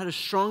 we've never had a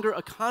stronger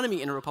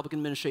economy in a Republican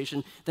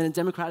administration than a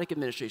Democratic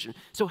administration.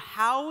 So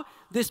how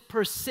this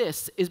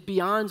persists is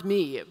beyond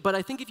me, but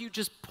I think if you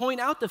just point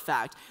out the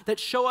fact that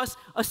show us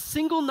a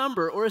single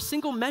number or a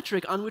single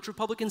metric on which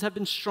Republicans have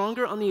been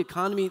stronger on the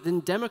economy than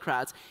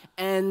Democrats,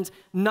 and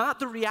not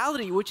the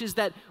reality, which is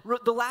that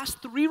the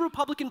last 3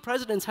 Republican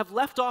presidents have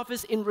left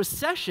office in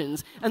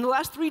recessions, and the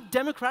last 3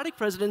 Democratic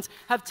presidents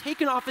have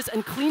taken office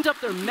and cleaned up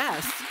their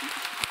mess.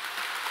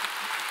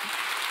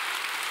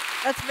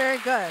 That's very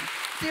good.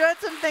 So you had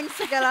some things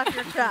to get off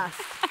your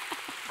chest.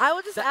 I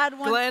will just add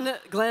one.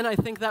 Glenn, I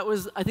think that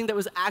was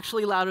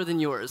actually louder than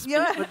yours,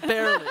 but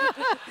barely.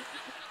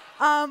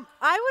 I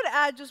would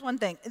add just one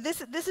thing.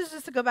 This is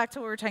just to go back to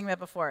what we were talking about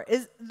before.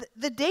 Is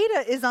the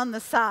data is on the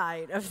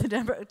side of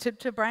the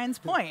to Brian's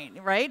point,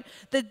 right?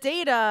 The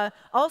data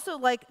also,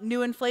 like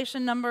new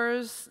inflation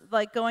numbers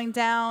like going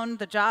down,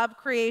 the job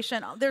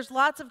creation. There's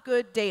lots of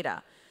good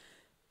data.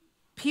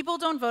 People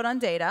don't vote on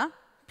data.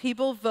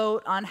 People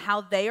vote on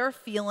how they are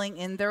feeling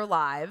in their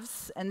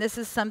lives, and this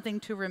is something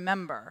to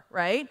remember,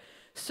 right?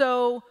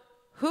 So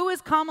who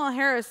is Kamala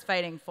Harris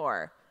fighting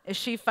for? Is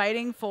she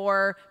fighting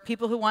for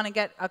people who want to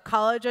get a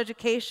college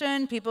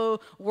education,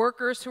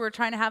 workers who are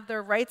trying to have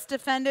their rights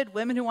defended,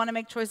 women who want to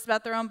make choices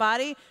about their own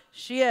body?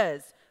 She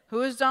is.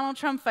 Who is Donald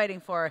Trump fighting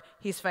for?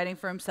 He's fighting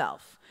for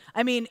himself.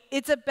 I mean,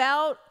 it's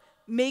about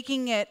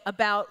making it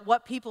about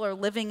what people are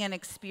living and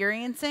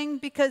experiencing,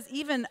 because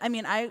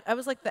I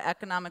was like the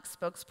economic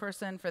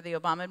spokesperson for the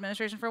Obama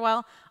administration for a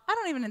while. I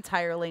don't even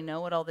entirely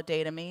know what all the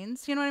data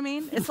means. You know what I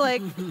mean? It's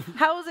like,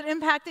 how is it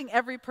impacting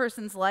every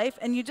person's life?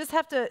 And you just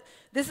have to,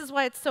 this is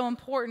why it's so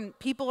important.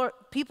 People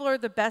are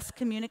the best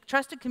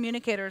trusted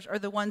communicators are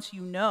the ones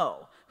you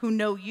know, who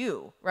know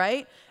you,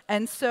 right?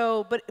 And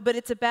so, but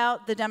it's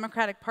about the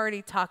Democratic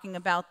Party talking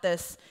about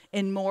this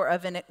in more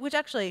of which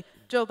actually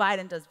Joe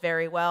Biden does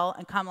very well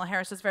and Kamala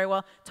Harris does very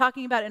well,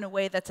 talking about it in a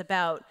way that's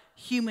about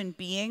human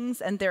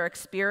beings and their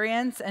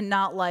experience, and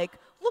not like,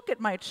 look at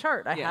my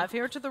chart I have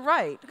here to the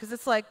right, because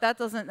it's like that's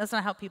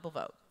not how people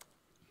vote.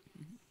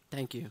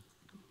 Thank you.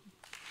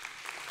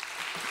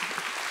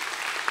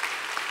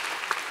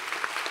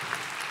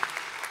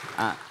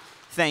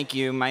 Thank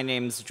you. My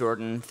name's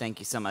Jordan. Thank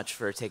you so much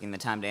for taking the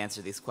time to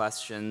answer these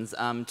questions.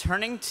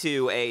 Turning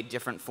to a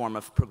different form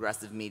of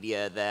progressive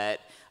media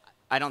that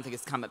I don't think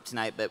it's come up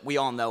tonight, but we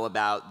all know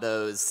about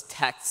those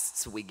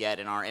texts we get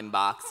in our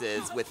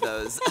inboxes with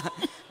those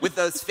with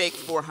those fake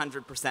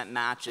 400%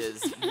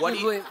 matches. What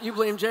you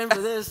blame Jen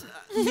for this?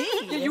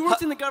 You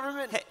worked in the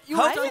government. Hey, you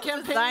worked on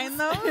campaigns.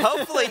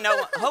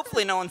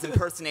 Hopefully no one's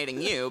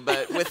impersonating you,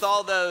 but with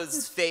all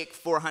those fake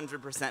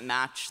 400%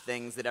 match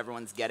things that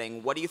everyone's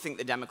getting, what do you think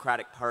the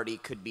Democratic Party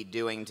could be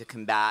doing to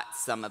combat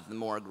some of the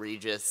more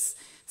egregious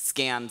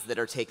scams that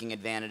are taking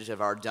advantage of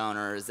our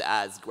donors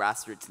as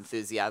grassroots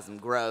enthusiasm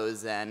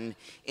grows? And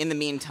in the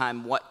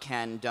meantime, what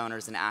can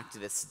donors and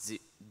activists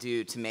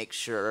do to make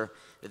sure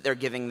that they're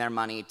giving their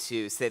money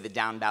to, say, the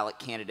down-ballot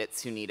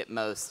candidates who need it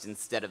most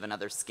instead of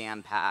another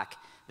scam pack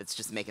that's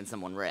just making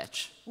someone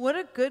rich? What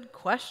a good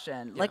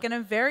question. Like, in a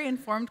very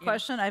informed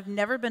question I've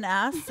never been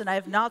asked, and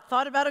I've not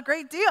thought about a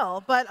great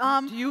deal. But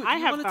do you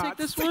want to take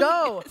this one?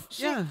 Go.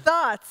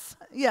 Thoughts.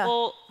 Yeah.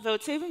 Well,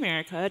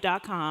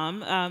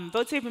 votesaveamerica.com.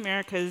 Vote Save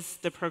America is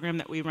the program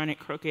that we run at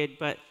Crooked,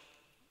 but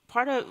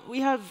we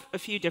have a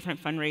few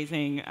different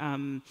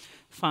fundraising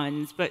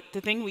funds, but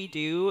the thing we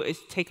do is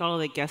take all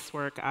of the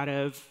guesswork out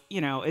of,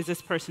 is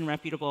this person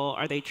reputable?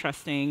 Are they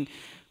trusting?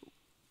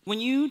 When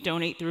you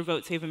donate through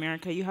Vote Save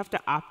America, you have to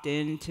opt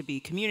in to be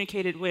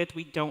communicated with.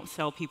 We don't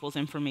sell people's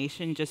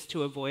information just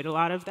to avoid a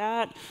lot of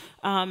that.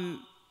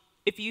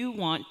 If you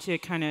want to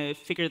kind of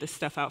figure this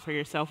stuff out for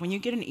yourself, when you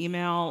get an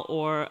email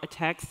or a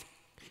text,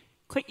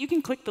 you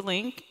can click the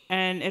link,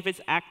 and if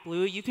it's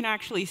ActBlue, you can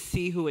actually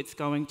see who it's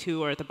going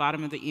to, or at the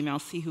bottom of the email,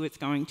 see who it's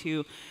going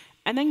to,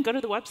 and then go to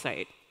the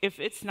website. If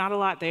it's not a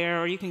lot there,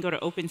 or you can go to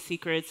Open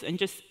Secrets and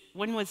just,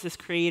 when was this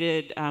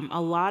created? In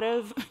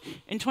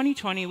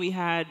 2020, we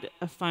had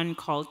a fund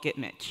called Get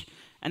Mitch,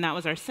 and that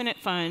was our Senate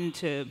fund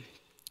to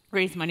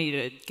raise money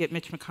to get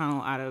Mitch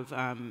McConnell out of,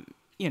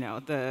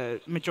 the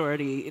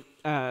majority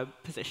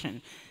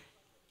position.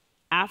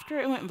 After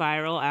it went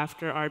viral,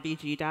 after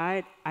RBG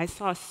died, I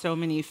saw so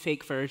many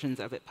fake versions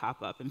of it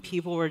pop up, and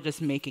people were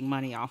just making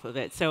money off of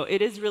it. So it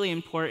is really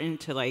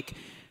important to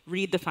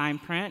read the fine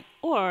print,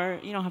 or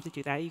you don't have to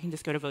do that. You can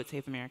just go to Vote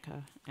Save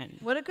America. And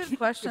what a good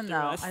question,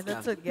 though.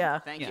 That's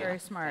Thank you. Very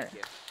smart.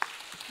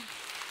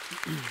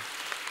 Thank you.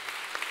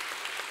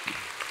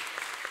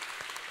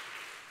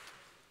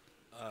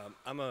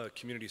 I'm a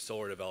community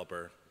solar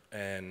developer,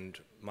 and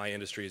my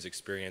industry has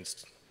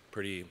experienced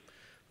pretty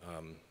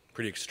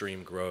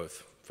extreme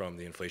growth from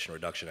the Inflation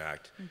Reduction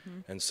Act.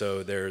 And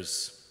so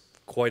there's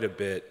quite a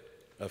bit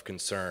of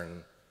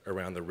concern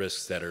around the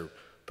risks that are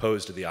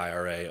posed to the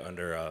IRA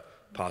under a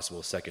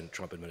possible second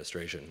Trump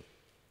administration.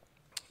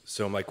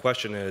 So my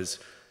question is,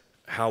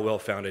 how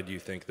well-founded do you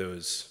think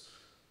those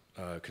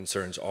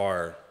concerns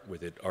are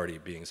with it already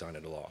being signed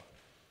into law?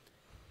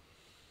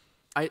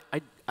 I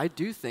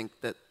do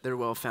think that they're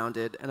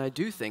well-founded, and I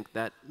do think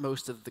that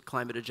most of the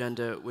climate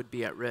agenda would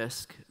be at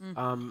risk.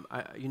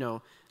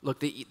 Look,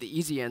 the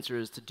easy answer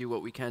is to do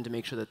what we can to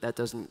make sure that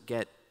doesn't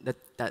get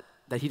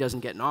that he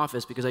doesn't get in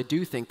office, because I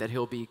do think that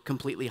he'll be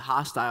completely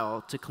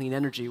hostile to clean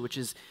energy, which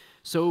is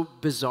so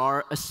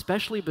bizarre,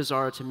 especially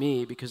bizarre to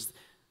me, because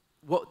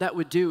what that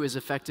would do is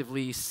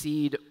effectively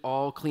cede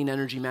all clean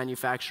energy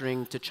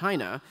manufacturing to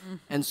China.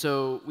 And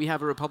so we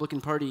have a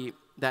Republican Party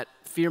that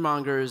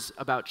fearmongers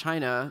about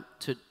China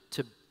to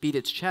beat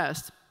its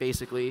chest,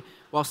 basically,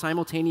 while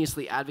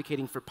simultaneously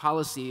advocating for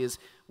policies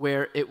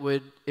where it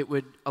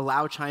would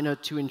allow China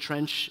to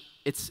entrench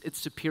its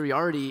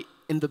superiority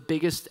in the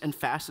biggest and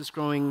fastest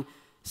growing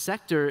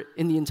sector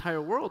in the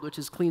entire world, which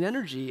is clean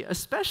energy,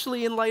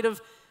 especially in light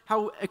of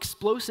how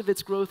explosive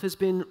its growth has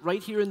been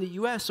right here in the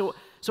US. So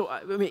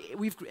I mean,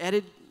 we've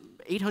added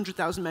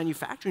 800,000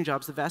 manufacturing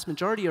jobs. The vast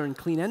majority are in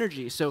clean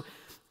energy. So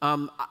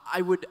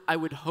I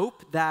would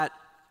hope that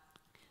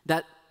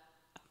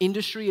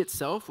industry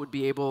itself would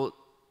be able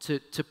to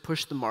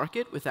push the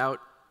market without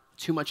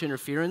too much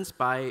interference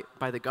by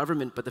the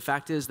government. But the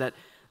fact is that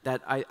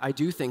I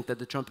do think that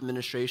the Trump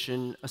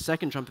administration, a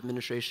second Trump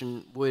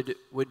administration,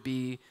 would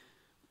be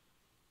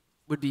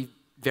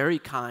very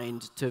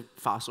kind to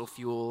fossil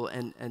fuel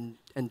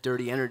and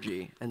dirty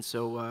energy. And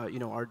so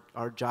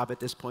our job at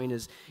this point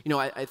is,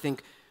 I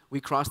think we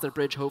cross that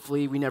bridge.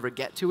 Hopefully we never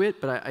get to it,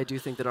 but I do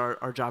think that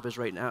our job is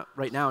right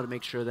now to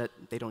make sure that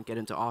they don't get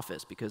into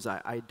office, because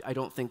I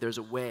don't think there's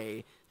a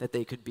way that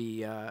they could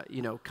be I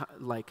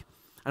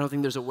don't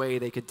think there's a way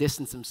they could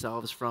distance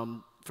themselves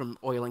from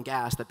oil and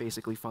gas that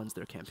basically funds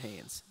their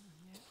campaigns.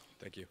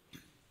 Thank you.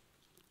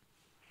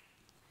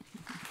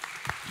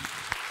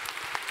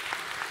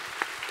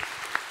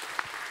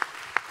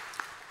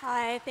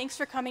 Hi, thanks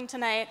for coming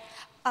tonight.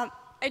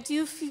 I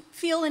do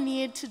feel a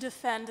need to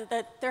defend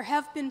that there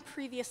have been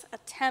previous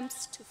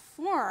attempts to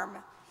form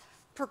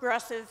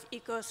progressive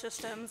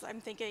ecosystems. I'm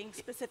thinking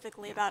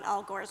specifically about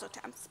Al Gore's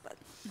attempts, but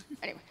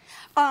anyway.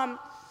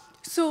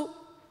 So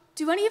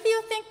do any of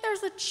you think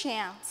there's a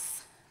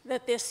chance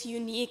that this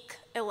unique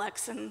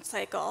election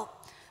cycle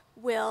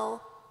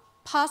will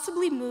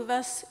possibly move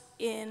us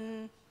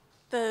in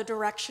the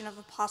direction of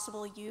a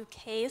possible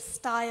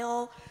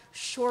UK-style,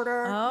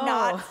 shorter,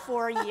 not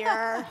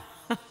 4-year?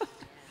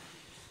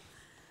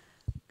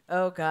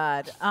 Oh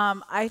God,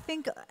 I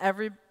think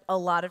a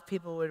lot of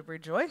people would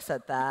rejoice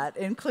at that,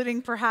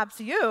 including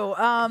perhaps you.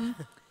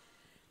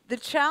 The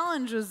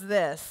challenge was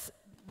this.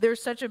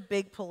 There's such a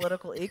big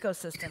political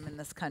ecosystem in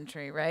this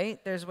country,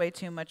 right? There's way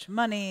too much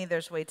money.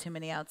 There's way too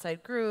many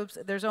outside groups.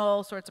 There's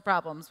all sorts of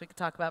problems we could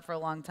talk about for a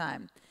long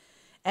time.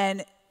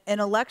 And an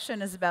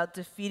election is about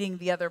defeating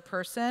the other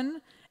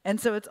person. And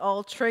so it's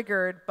all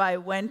triggered by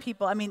when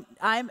people, I mean,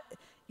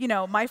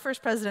 my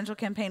first presidential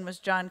campaign was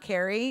John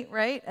Kerry,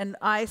 right? And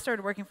I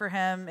started working for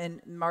him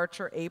in March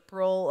or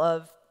April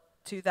of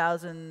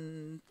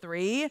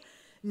 2003.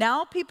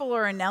 Now people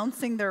are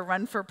announcing their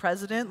run for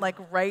president like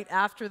right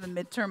after the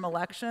midterm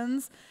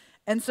elections.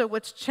 And so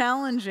what's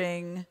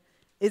challenging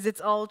is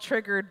it's all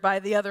triggered by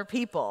the other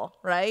people,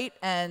 right?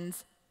 And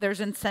there's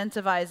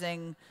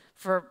incentivizing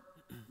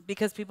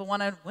because people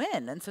want to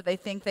win. And so they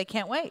think they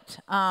can't wait.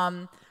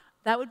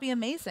 That would be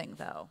amazing,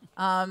 though.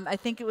 I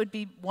think it would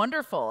be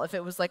wonderful if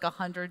it was like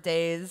 100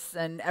 days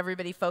and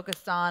everybody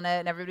focused on it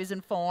and everybody's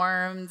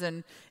informed,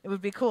 and it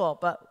would be cool.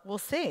 But we'll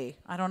see.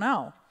 I don't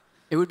know.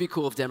 It would be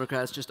cool if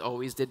Democrats just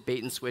always did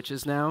bait and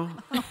switches now.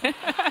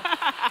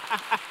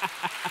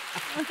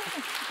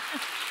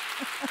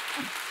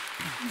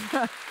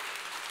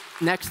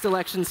 Next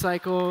election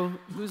cycle,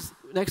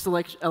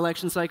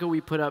 election cycle, we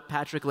put up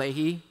Patrick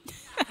Leahy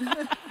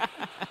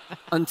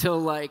until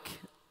like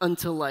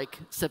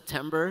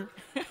September,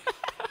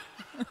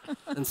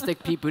 and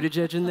stick Pete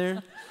Buttigieg in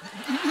there.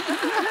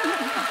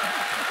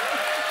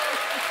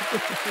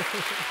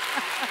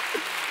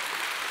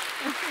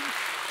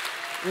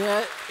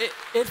 Yeah,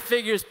 it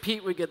figures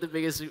Pete would get the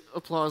biggest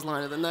applause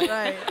line of the night.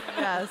 Right,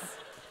 yes.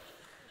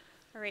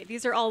 All right,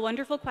 these are all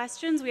wonderful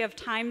questions. We have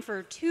time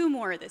for 2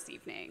 more this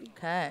evening.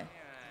 Okay.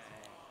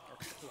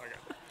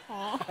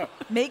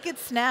 Make it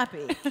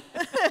snappy.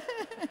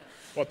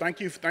 Well, thank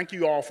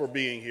you all for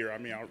being here. I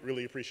mean, I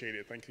really appreciate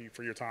it. Thank you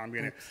for your time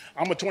being here.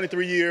 I'm a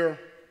 23-year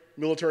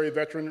military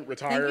veteran,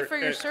 retired. Thank you for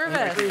your service.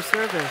 Thank you for your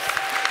service.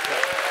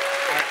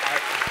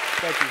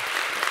 Thank you.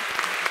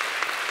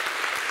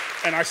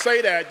 And I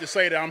say that to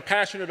say that I'm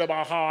passionate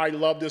about how I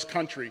love this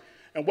country.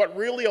 And what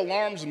really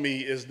alarms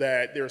me is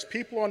that there's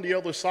people on the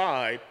other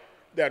side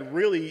that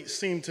really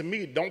seem to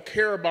me don't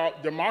care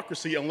about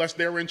democracy unless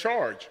they're in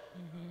charge.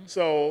 Mm-hmm.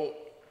 So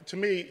to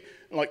me,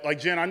 like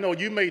Jen, I know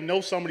you may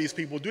know some of these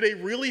people. Do they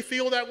really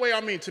feel that way?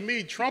 I mean, to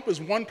me, Trump is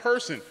one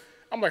person.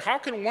 I'm like, how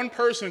can one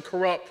person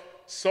corrupt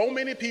so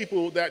many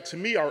people that to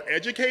me are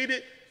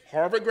educated,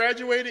 Harvard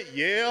graduated,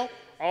 Yale,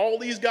 all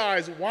these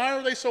guys? Why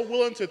are they so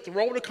willing to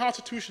throw the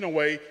Constitution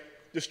away,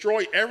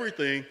 destroy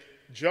everything?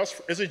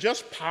 Is it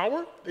just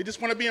power? They just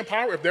want to be in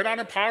power. If they're not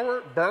in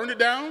power, burn it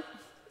down?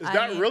 Is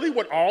that really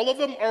what all of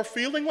them are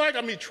feeling like?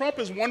 I mean, Trump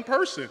is one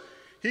person.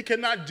 He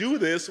cannot do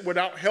this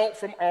without help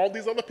from all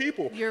these other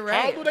people. You're right.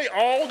 How do they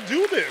all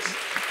do this?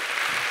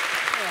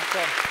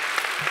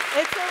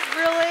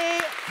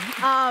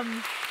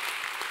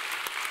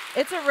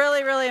 It's a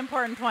really, really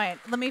important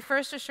point. Let me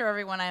first assure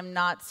everyone I'm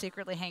not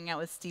secretly hanging out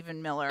with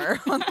Stephen Miller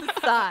on the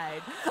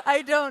side.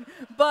 I don't,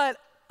 but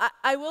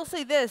I will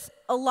say this.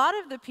 A lot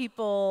of the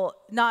people,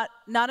 not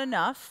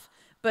enough,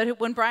 but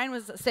when Brian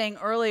was saying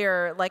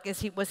earlier, like,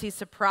 was he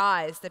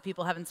surprised that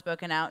people haven't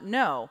spoken out?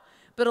 No.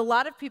 But a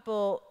lot of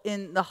people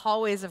in the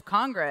hallways of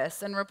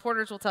Congress, and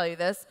reporters will tell you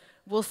this,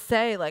 will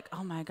say, like,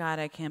 oh my God,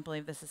 I can't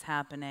believe this is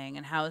happening,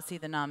 and how is he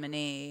the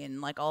nominee, and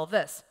like all of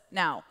this.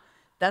 Now,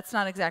 that's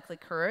not exactly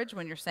courage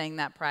when you're saying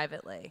that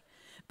privately.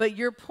 But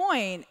your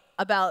point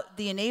about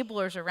the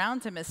enablers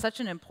around him is such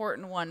an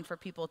important one for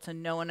people to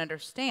know and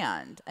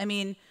understand. I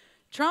mean,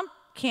 Trump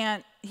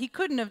he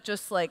couldn't have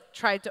just like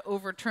tried to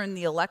overturn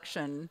the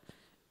election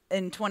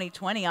in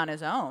 2020 on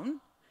his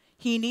own.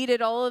 He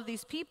needed all of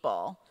these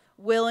people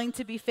willing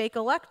to be fake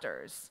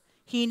electors.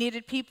 He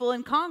needed people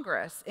in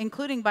Congress,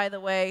 including, by the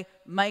way,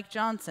 Mike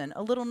Johnson,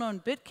 a little-known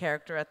bit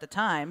character at the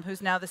time,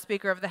 who's now the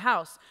Speaker of the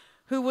House,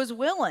 who was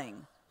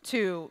willing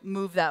to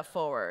move that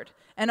forward.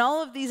 And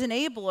all of these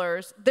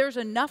enablers, there's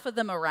enough of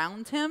them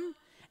around him,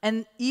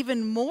 and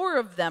even more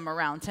of them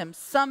around him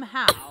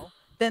somehow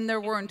than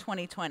there were in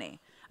 2020.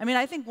 I mean,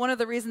 I think one of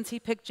the reasons he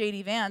picked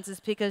J.D. Vance is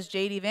because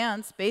J.D.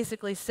 Vance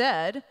basically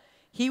said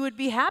he would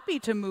be happy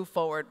to move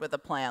forward with a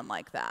plan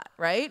like that,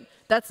 right?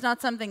 That's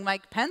not something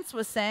Mike Pence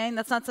was saying.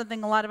 That's not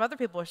something a lot of other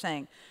people are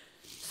saying.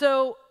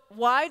 So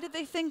why did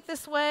they think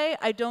this way?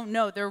 I don't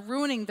know. They're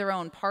ruining their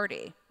own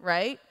party,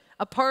 right?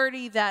 A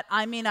party that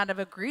I may not have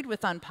agreed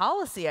with on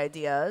policy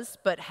ideas,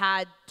 but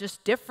had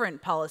just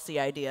different policy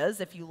ideas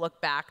if you look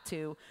back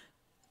to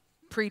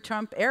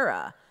pre-Trump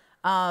era.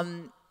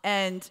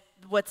 And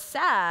what's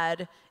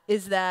sad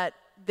is that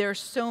there's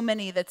so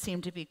many that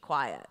seem to be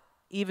quiet,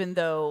 even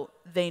though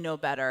they know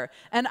better.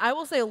 And I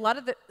will say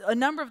a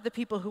number of the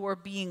people who are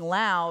being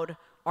loud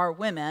are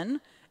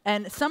women,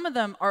 and some of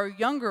them are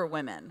younger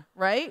women,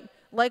 right?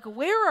 like,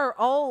 where are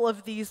all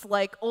of these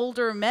like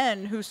older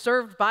men who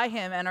served by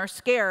him and are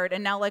scared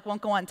and now like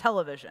won't go on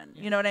television?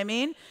 You know what I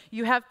mean?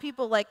 You have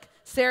people like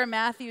Sarah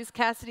Matthews,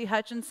 Cassidy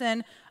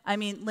Hutchinson. I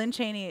mean, Lynn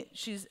Cheney,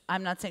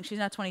 I'm not saying she's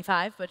not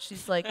 25, but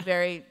she's like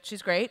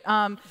she's great.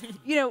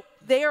 You know,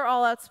 they are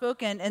all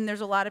outspoken, and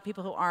there's a lot of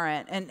people who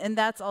aren't, and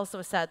that's also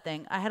a sad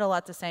thing. I had a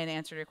lot to say in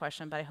answer to your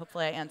question, but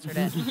hopefully I answered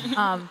it.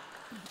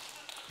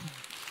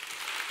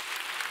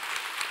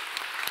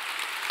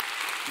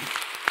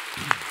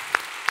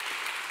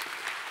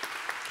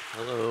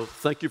 Hello,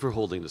 thank you for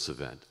holding this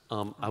event.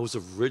 I was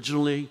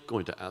originally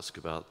going to ask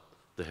about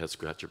the head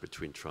scratcher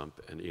between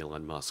Trump and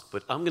Elon Musk,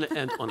 but I'm going to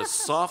end on a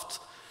soft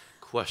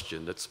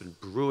question that's been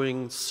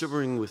brewing,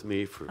 simmering with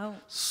me for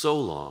so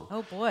long.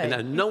 Oh boy.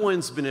 And no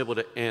one's been able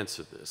to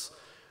answer this.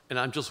 And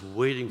I'm just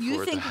waiting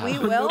for it to happen. You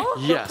think we will?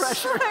 Yes. No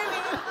pressure.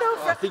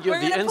 I think you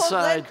have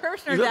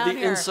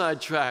the inside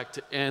track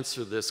to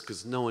answer this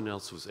because no one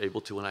else was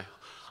able to, and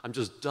I'm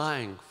just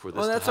dying for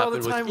this to happen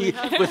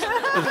with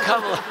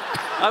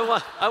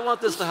Kamala. I want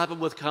this to happen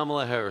with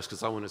Kamala Harris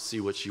because I want to see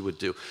what she would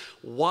do.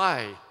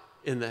 Why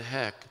in the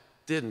heck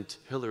didn't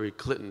Hillary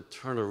Clinton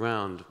turn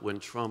around when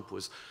Trump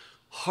was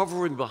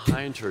hovering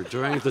behind her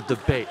during the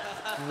debate?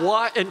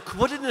 Why? And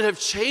wouldn't it have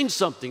changed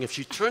something if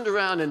she turned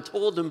around and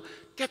told him,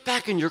 "Get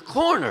back in your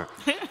corner"?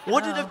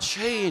 Wouldn't it have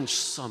changed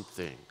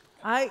something?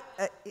 Why?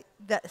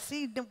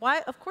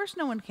 Of course,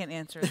 no one can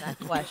answer that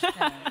question.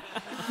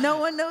 No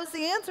one knows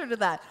the answer to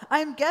that.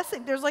 I'm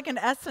guessing there's like an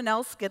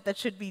SNL skit that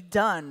should be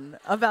done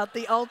about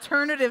the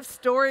alternative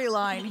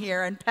storyline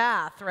here and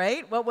path,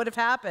 right? What would have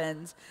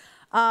happened?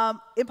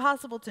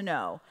 Impossible to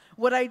know.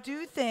 What I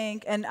do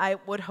think, and I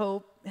would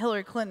hope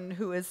Hillary Clinton,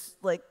 who is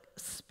like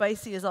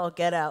spicy as all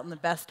get out in the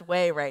best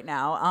way right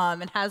now,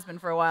 and has been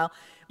for a while,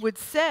 would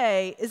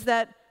say is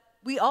that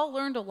we all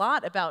learned a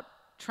lot about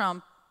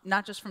Trump,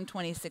 not just from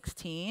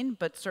 2016,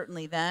 but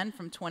certainly then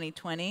from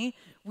 2020.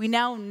 We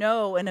now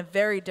know in a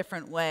very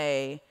different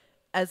way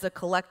as a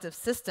collective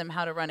system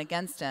how to run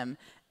against him,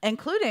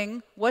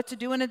 including what to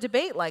do in a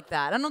debate like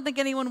that. I don't think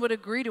anyone would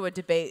agree to a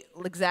debate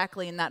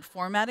exactly in that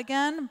format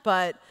again,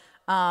 but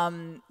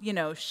you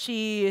know,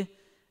 she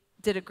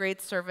did a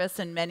great service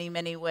in many,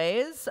 many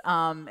ways,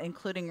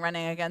 including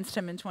running against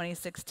him in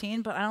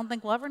 2016, but I don't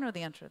think we'll ever know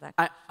the answer to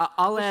that.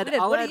 I'll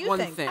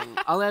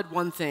add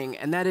one thing,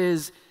 and that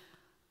is,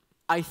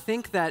 I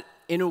think that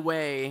in a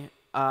way,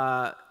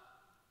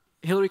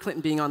 Hillary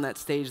Clinton being on that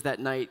stage that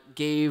night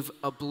gave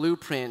a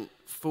blueprint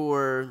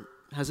for,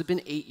 has it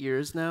been 8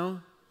 years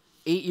now?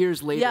 8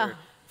 years later,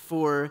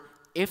 for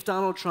if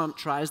Donald Trump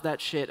tries that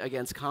shit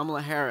against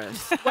Kamala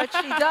Harris. What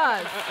she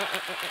does.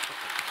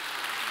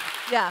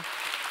 Yeah.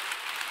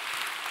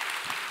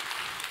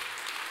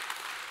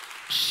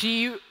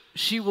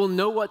 She will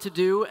know what to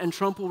do, and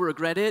Trump will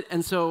regret it.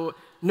 And so,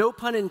 no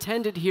pun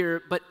intended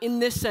here, but in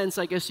this sense,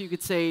 I guess you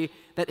could say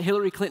that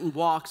Hillary Clinton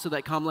walked so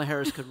that Kamala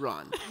Harris could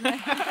run. That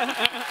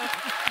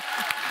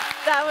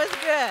was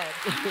good.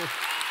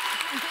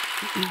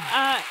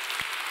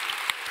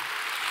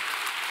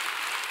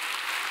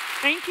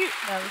 Thank you.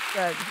 That was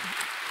good.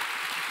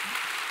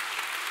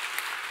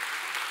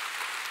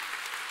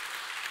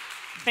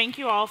 Thank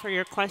you all for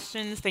your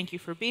questions. Thank you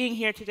for being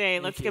here today.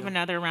 Let's give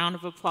another round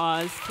of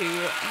applause to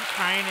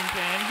Brian and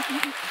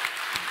Jen.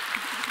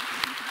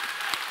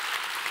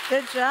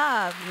 Good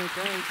job.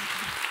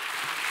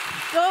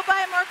 Go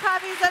buy more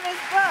copies of his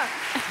book.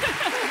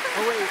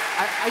 Oh, wait,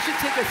 I should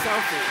take a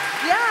selfie.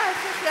 Yes.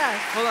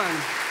 Hold on.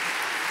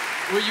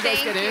 Will you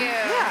guys get in?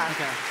 Yeah.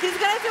 Okay. He's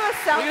going to do a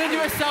selfie. We're going to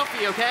do a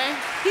selfie, okay?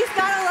 He's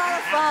got a lot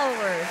of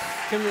followers.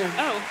 Come here.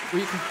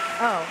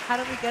 Oh, how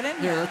do we get in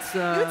here? Let's,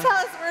 you tell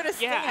us where to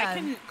stand. Yeah, I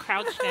can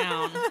crouch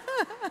down.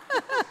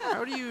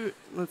 How do you,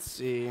 let's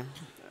see.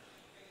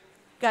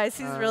 Guys,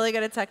 he's really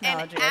good at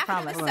technology, I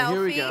promise.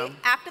 Here we go.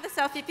 After the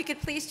selfie, if you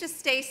could please just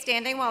stay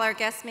standing while our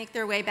guests make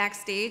their way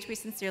backstage. We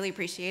sincerely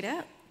appreciate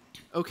it.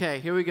 Okay,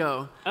 here we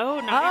go. Oh,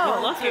 now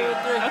you're looking.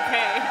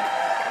 Okay.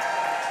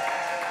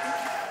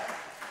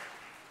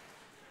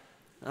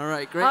 All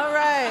right, great. All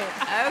right.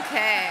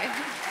 Okay.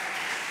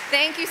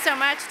 Thank you so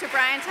much to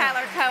Brian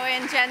Tyler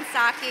Cohen, Jen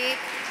Psaki,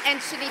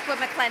 and Shaniqua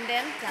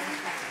McClendon.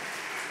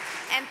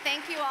 And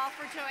thank you all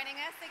for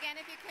joining us. Again,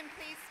 if you can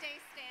please